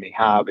example, that we may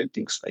have, and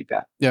things like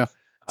that. Yeah.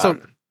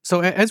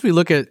 So as we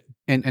look at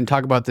and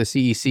talk about the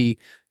CEC,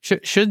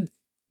 should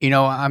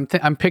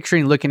I'm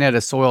picturing looking at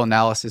a soil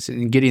analysis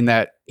and getting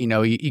that,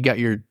 you got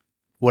your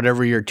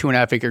whatever your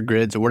 2.5 acre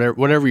grids, or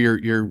whatever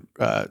your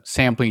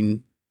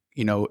sampling,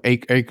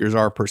 acres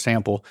are per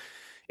sample,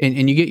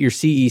 and you get your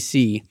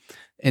CEC,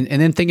 and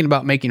then thinking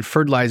about making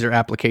fertilizer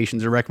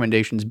applications or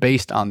recommendations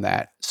based on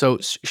that. So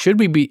should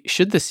the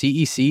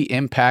CEC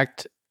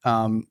impact,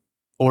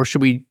 or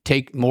should we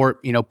take more,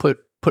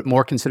 put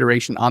more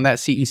consideration on that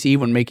CEC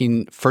when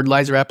making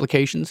fertilizer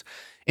applications?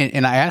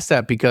 And I ask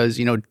that because,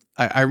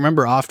 I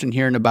remember often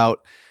hearing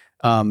about,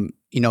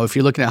 if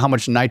you're looking at how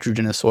much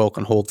nitrogen a soil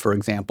can hold, for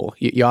example,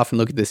 you often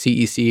look at the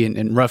CEC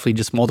and roughly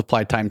just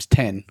multiply times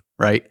 10,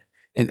 right?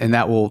 And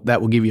that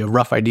will give you a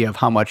rough idea of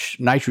how much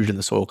nitrogen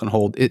the soil can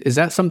hold. Is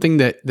that something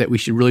that we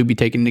should really be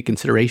taking into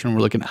consideration when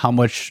we're looking at how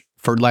much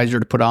fertilizer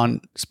to put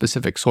on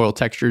specific soil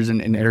textures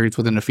and areas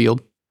within a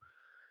field?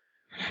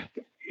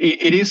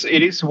 It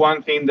is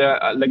one thing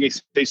that, like I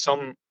say,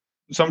 some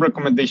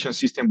recommendation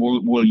system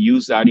will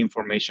use that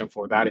information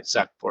for that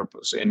exact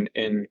purpose, and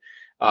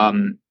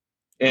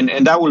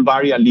that will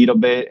vary a little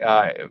bit.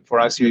 For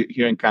us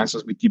here in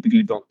Kansas, we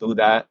typically don't do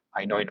that.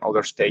 I know in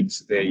other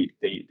states they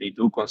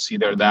do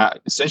consider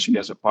that essentially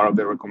as a part of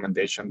the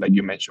recommendation that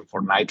you mentioned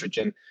for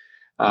nitrogen.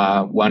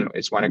 One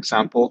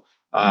example.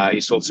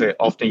 It's also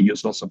often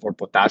used also for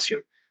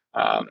potassium.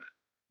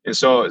 And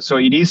so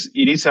it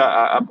is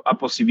a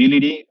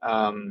possibility,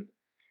 and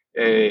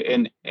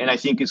I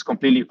think it's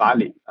completely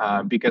valid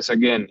because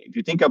again, if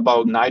you think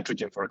about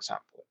nitrogen, for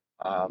example,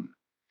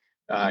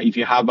 if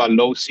you have a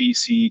low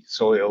CEC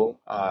soil,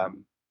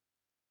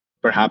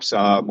 perhaps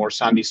a more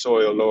sandy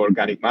soil, low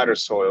organic matter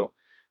soil,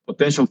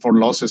 potential for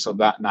losses of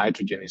that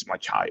nitrogen is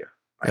much higher,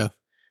 right? Yeah.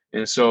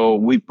 And so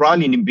we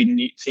probably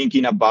been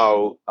thinking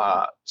about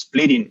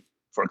splitting,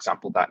 for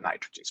example, that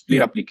nitrogen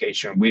split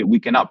application. We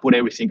cannot put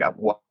everything at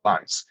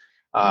once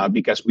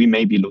because we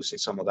may be losing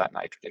some of that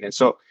nitrogen. And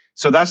so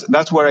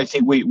that's where I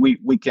think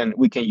we can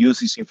use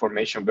this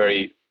information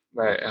very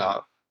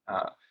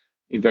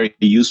in a very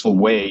useful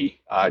way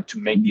to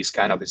make these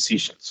kind of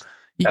decisions.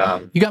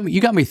 You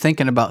got me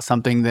thinking about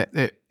something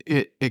that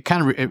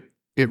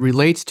it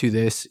relates to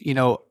this.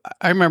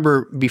 I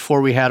remember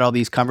before we had all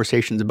these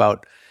conversations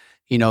about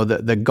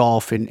the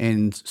Gulf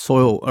and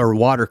soil or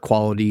water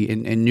quality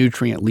and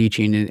nutrient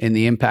leaching and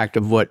the impact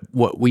of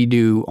what we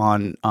do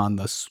on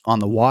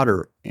the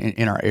water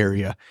in our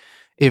area.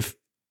 If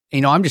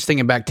I'm just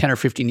thinking back 10 or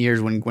 15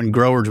 years when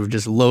growers would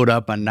just load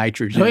up on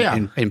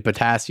nitrogen and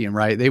potassium,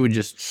 right? They would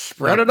just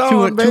spread it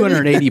on,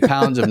 280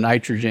 pounds of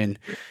nitrogen.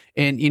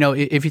 And,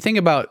 if you think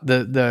about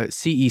the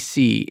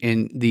CEC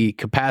and the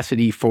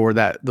capacity for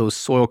those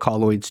soil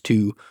colloids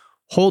to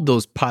hold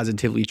those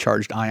positively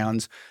charged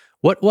ions,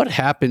 what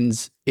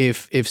happens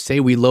if say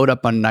we load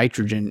up on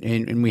nitrogen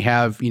and we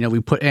have, we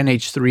put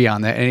NH3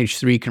 on that,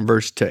 NH3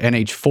 converts to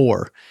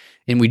NH4,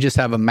 and we just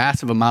have a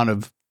massive amount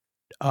of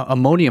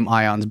ammonium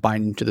ions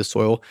binding to the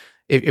soil.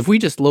 If we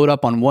just load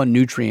up on one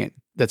nutrient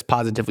that's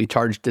positively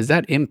charged, does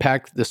that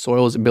impact the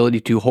soil's ability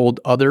to hold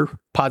other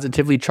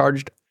positively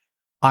charged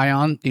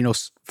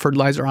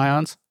fertilizer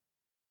ions?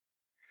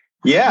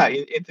 Yeah,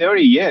 in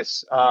theory,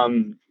 yes.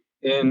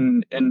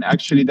 And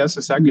actually, that's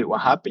exactly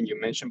what happened. You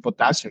mentioned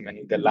potassium, and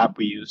in the lab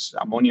we use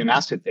ammonium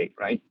acetate,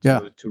 right?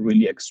 To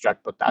really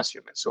extract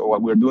potassium. And so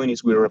what we're doing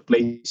is we're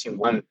replacing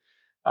one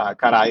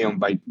cation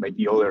by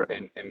the other,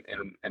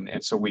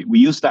 and so we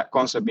use that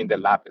concept in the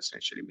lab.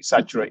 Essentially, we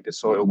saturate the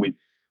soil with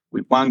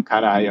one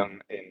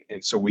cation,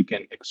 and so we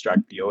can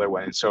extract the other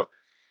one. And so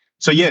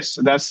yes,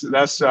 that's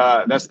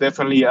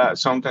definitely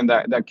something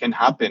that can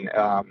happen.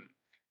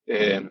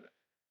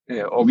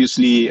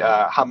 Obviously,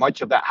 how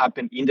much of that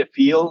happened in the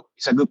field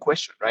is a good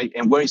question, right?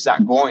 And where is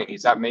that going?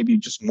 Is that maybe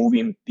just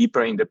moving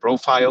deeper in the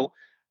profile?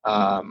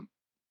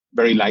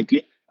 Very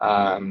likely.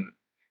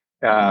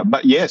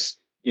 But yes,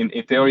 in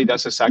theory,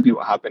 that's exactly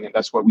what happened, and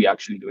that's what we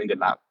actually do in the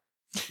lab.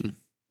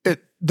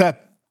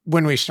 That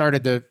when we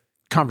started the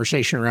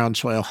conversation around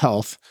soil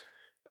health,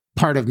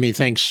 part of me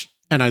thinks,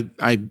 and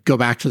I go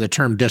back to the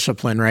term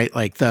discipline, right?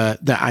 Like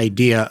the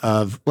idea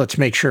of let's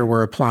make sure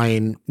we're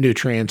applying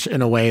nutrients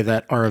in a way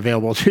that are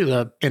available to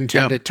the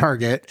intended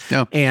target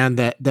and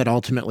that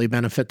ultimately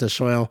benefit the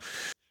soil.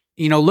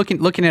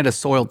 Looking at a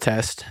soil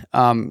test,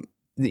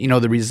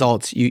 the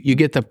results, you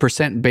get the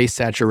percent base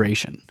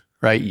saturation,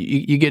 right?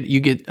 You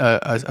get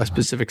a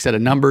specific set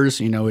of numbers.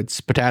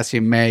 It's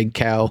potassium, mag,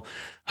 cal,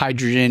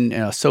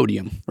 hydrogen,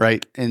 sodium,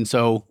 right? And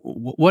so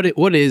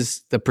what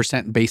is the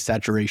percent base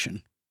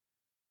saturation?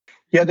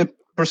 Yeah, the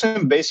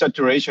percent base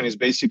saturation is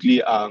basically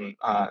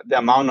the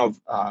amount of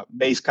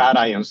base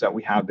cations that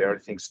we have there,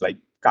 things like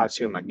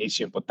calcium,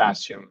 magnesium,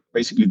 potassium,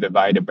 basically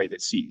divided by the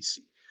CEC,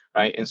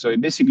 right? And so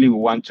basically we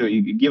want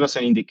to give us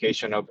an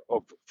indication of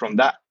from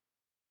that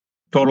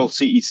total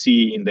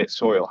CEC in the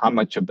soil, how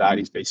much of that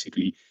is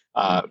basically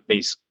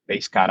base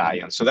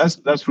cation. So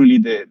that's really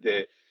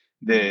that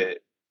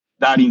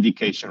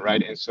indication,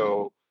 right? And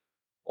so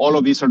all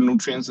of these are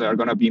nutrients that are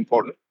going to be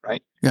important,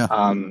 right? Yeah.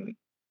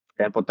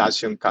 And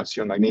potassium,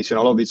 calcium, magnesium,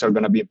 all of these are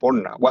going to be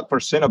important. What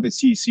percent of the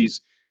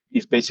CEC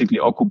is basically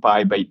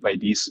occupied by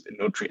these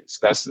nutrients?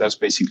 That's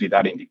basically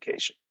that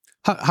indication.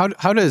 How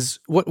does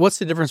what's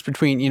the difference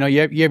between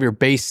you have your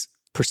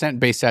percent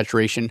base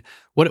saturation?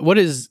 What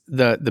is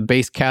the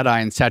base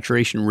cation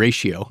saturation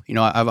ratio?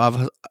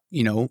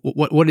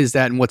 What is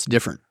that and what's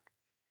different?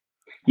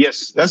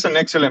 Yes, that's an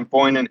excellent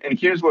point, and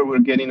here's where we're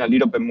getting a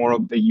little bit more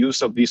of the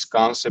use of this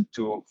concept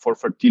for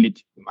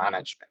fertility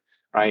management,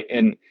 right?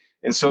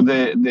 And so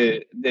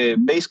the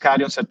base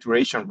cation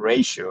saturation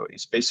ratio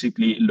is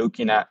basically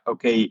looking at,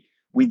 okay,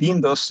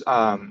 within those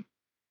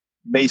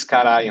base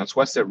cations,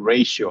 what's the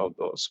ratio of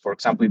those? For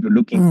example, if you're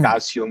looking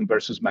calcium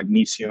versus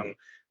magnesium,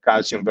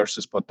 calcium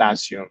versus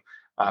potassium,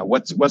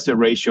 what's the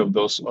ratio of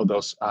those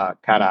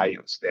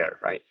cations there,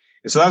 right?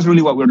 And so that's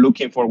really what we're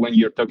looking for when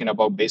you're talking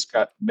about base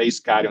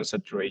cation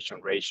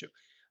saturation ratio.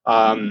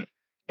 And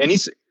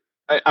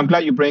I'm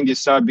glad you bring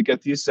this up because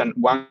this is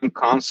one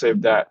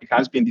concept that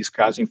has been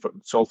discussing for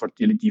soil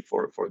fertility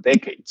for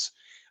decades.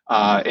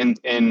 And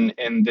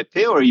the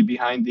theory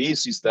behind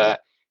this is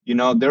that,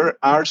 there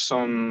are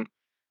some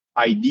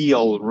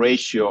ideal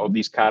ratio of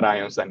these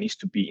cations that needs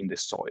to be in the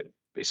soil,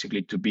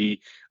 basically to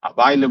be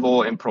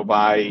available and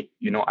provide,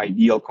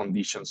 ideal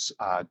conditions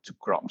to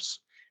crops.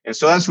 And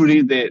so that's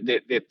really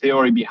the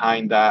theory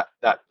behind that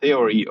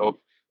theory of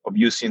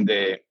using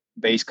the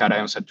base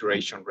cation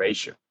saturation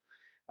ratio.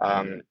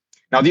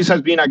 Now, this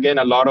has been, again,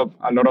 a lot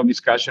of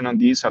discussion on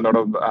this, a lot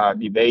of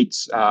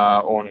debates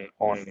on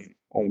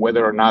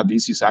whether or not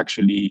this is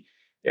actually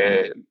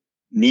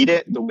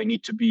needed. Do we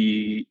need to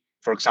be,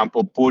 for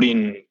example,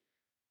 putting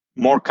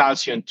more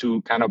calcium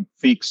to kind of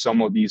fix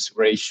some of these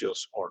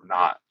ratios or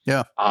not?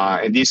 Yeah.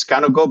 And this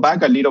kind of go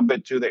back a little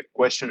bit to the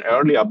question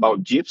earlier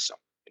about gypsum.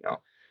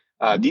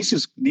 This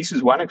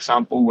is one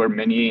example where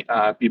many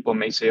people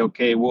may say,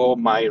 okay, well,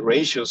 my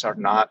ratios are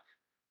not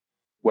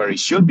where it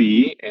should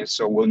be, and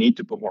so we'll need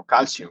to put more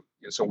calcium.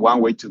 And so one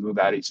way to do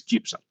that is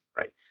gypsum,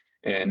 right?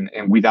 And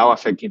without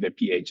affecting the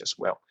pH as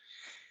well.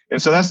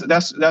 And so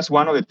that's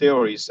one of the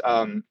theories.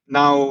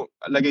 Now,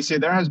 like I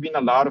said, there has been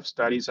a lot of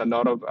studies, a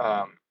lot of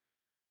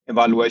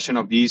evaluation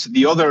of these.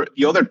 The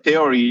other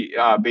theory,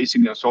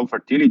 basically on soil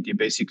fertility,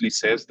 basically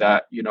says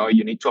that you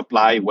need to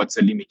apply what's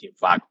the limiting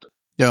factor.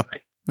 Yeah.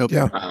 Right? Yep.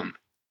 Yeah.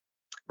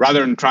 Rather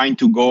than trying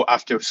to go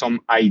after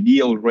some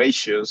ideal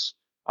ratios.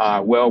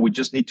 We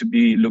just need to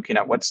be looking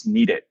at what's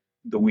needed.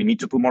 Do we need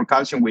to put more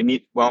calcium?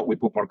 We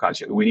put more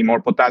calcium. Do we need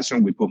more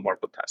potassium? We put more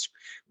potassium.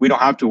 We don't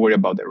have to worry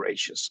about the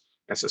ratios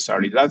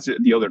necessarily. That's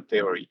the other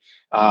theory.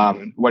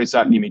 What is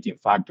that limiting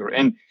factor?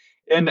 And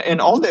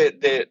all the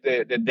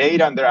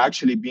data, and there are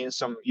actually been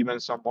some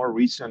more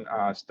recent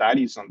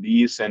studies on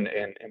these and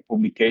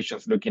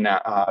publications looking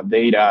at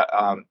data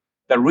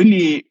that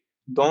really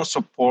don't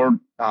support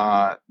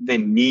the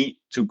need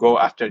to go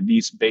after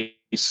these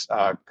base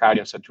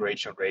cation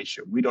saturation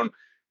ratio.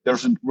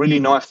 There's really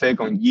no effect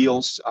on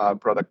yields,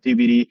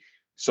 productivity.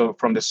 So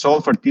from the soil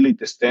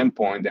fertility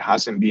standpoint, there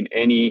hasn't been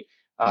any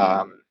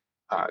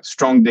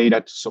strong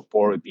data to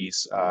support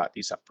this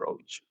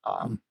approach.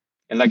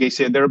 And like I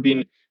said,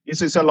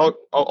 this is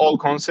old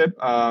concept,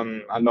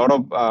 a lot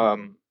of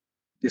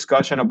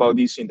discussion about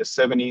this in the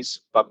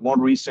 70s, but more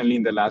recently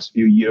in the last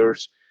few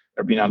years,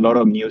 there have been a lot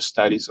of new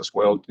studies as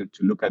well to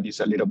look at this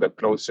a little bit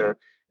closer.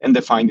 And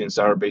the findings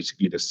are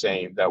basically the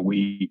same, that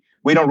we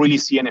don't really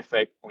see an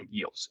effect on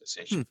yields,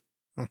 essentially.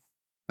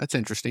 That's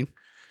interesting.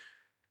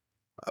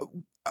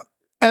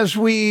 As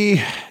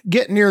we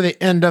get near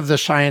the end of the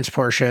science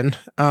portion,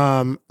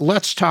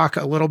 let's talk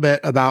a little bit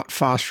about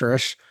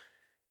phosphorus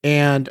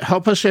and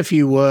help us, if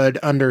you would,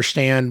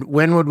 understand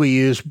when would we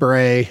use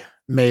Bray,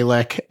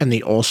 Malick, and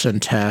the Olsen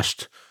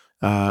test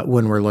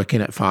when we're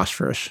looking at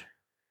phosphorus?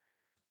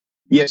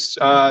 Yes,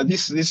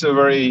 this is a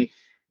very,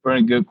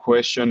 very good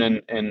question.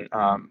 And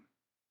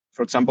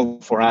for example,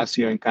 for us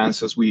here in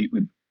Kansas, we're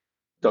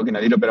talking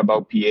a little bit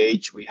about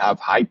pH. We have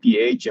high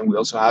pH and we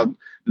also have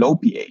low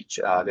pH,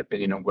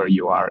 depending on where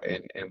you are.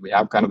 And we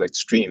have kind of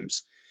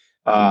extremes.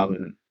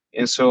 And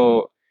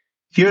so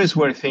here is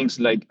where things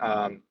like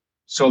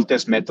soil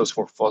test methods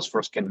for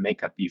phosphorus can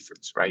make a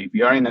difference, right? If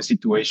you are in a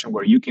situation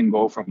where you can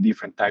go from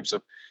different types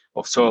of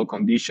soil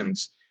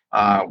conditions,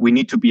 we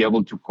need to be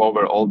able to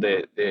cover all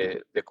the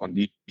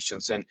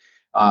conditions. And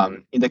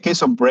in the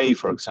case of Bray,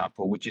 for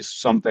example, which is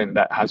something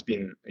that has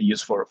been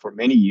used for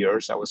many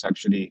years, I was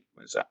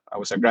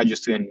a graduate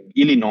student in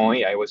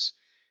Illinois. I was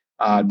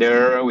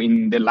there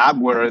in the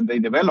lab where they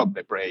developed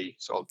the Bray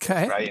salt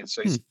test, right? And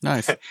so it's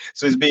nice.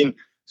 So it's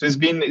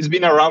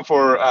been around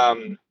for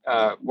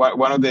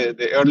one of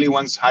the early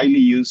ones, highly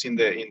used in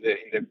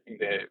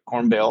the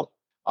Corn Belt.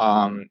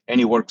 And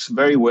it works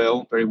very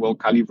well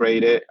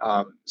calibrated,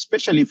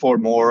 especially for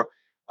more,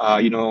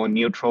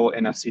 neutral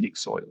and acidic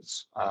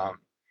soils.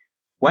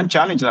 One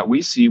challenge that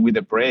we see with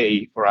the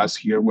Bray for us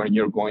here, when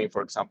you're going,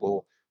 for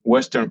example,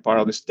 western part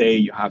of the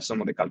state, you have some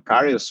of the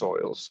calcareous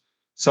soils.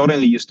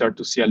 Suddenly, you start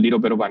to see a little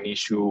bit of an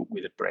issue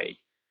with the Bray.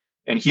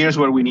 And here's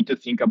where we need to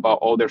think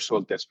about other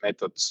soil test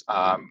methods.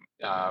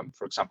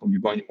 For example, you're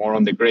going more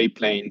on the Great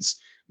Plains,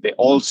 the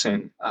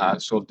Olsen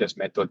soil test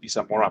method is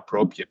a more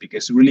appropriate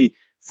because it really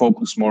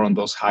focus more on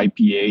those high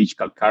pH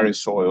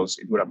calcareous soils.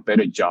 It would have a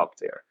better job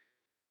there.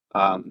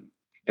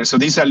 And so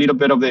this is a little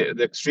bit of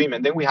the extreme.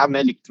 And then we have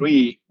Melick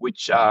 3,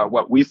 which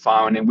what we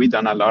found, and we've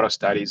done a lot of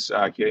studies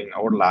here in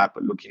our lab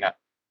looking at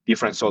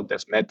different soil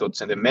test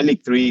methods. And the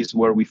Melick 3 is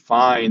where we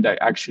find that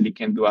actually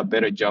can do a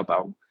better job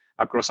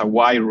across a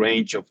wide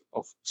range of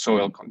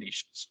soil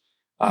conditions.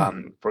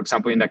 For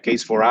example, in the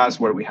case for us,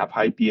 where we have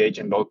high pH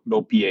and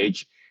low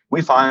pH,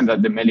 we find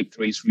that the Melick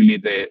 3 is really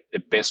the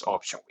best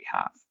option we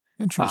have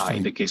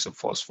in the case of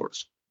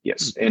phosphorus.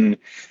 Yes, and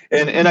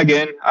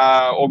again,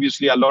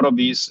 obviously, a lot of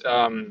these.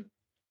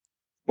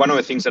 One of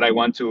the things that I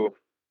want to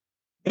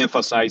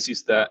emphasize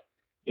is that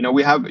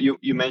we have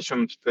you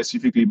mentioned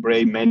specifically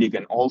Bray, Melig,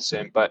 and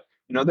Olsen, but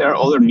there are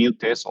other new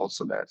tests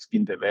also that's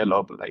been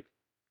developed, like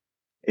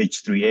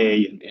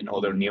H3A and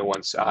other new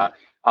ones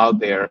out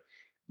there.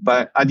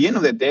 But at the end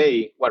of the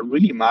day, what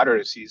really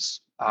matters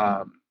is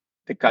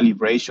the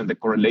calibration, the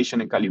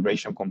correlation and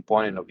calibration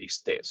component of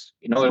these tests.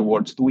 In other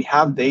words, do we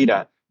have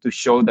data to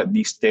show that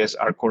these tests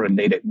are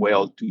correlated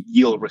well to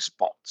yield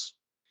response?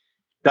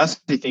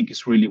 That's, I think,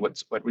 is really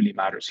what really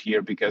matters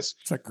here, because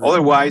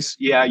otherwise,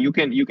 you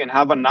can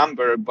have a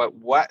number, but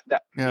what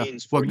that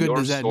means for what good your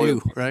does that soil,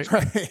 do, right?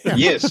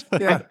 Yes.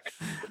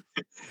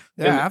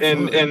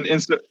 Absolutely.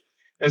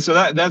 And so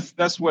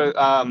that's what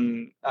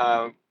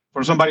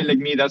for somebody like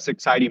me, that's the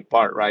exciting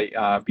part, right?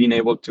 Being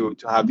able to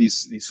have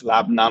this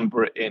lab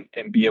number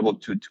and be able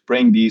to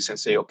bring these and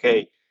say,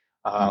 okay,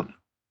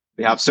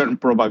 we have certain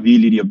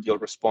probability of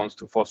yield response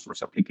to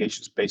phosphorus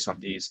applications based on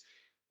these,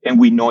 and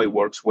we know it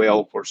works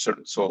well for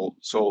certain soil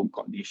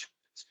conditions.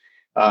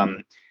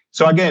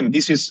 So again,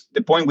 this is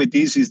the point with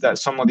this, is that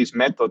some of these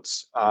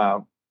methods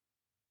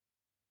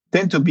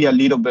tend to be a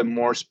little bit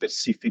more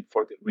specific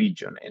for the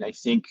region, and I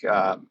think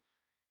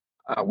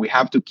we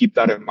have to keep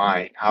that in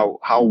mind.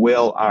 How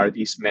well are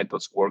these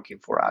methods working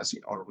for us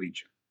in our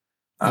region?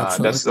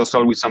 That's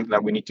always something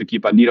that we need to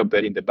keep a little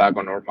bit in the back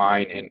of our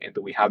mind, and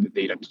do we have the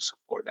data to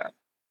support that?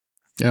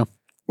 Yeah.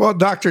 Well,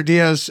 Dr.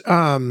 Diaz,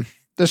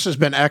 this has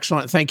been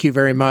excellent. Thank you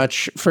very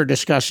much for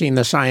discussing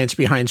the science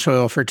behind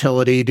soil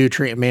fertility,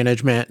 nutrient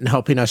management, and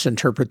helping us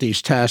interpret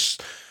these tests.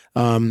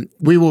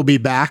 We will be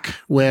back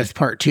with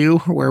part 2,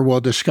 where we'll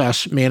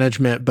discuss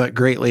management, but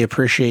greatly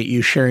appreciate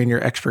you sharing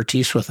your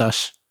expertise with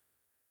us.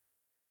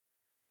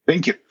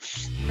 Thank you.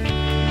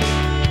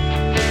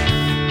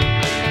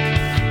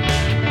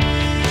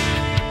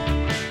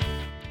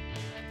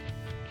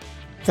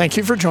 Thank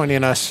you for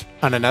joining us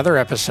on another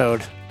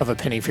episode of A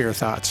Penny for Your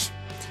Thoughts.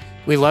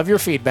 We love your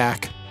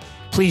feedback.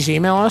 Please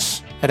email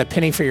us at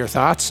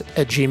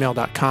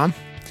apennyforyourthoughts@gmail.com.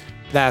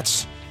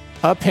 That's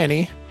a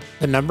penny,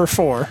 the number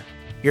 4,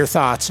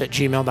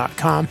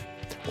 yourthoughts@gmail.com,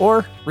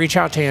 or reach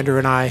out to Andrew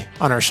and I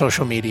on our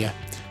social media.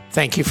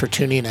 Thank you for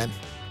tuning in.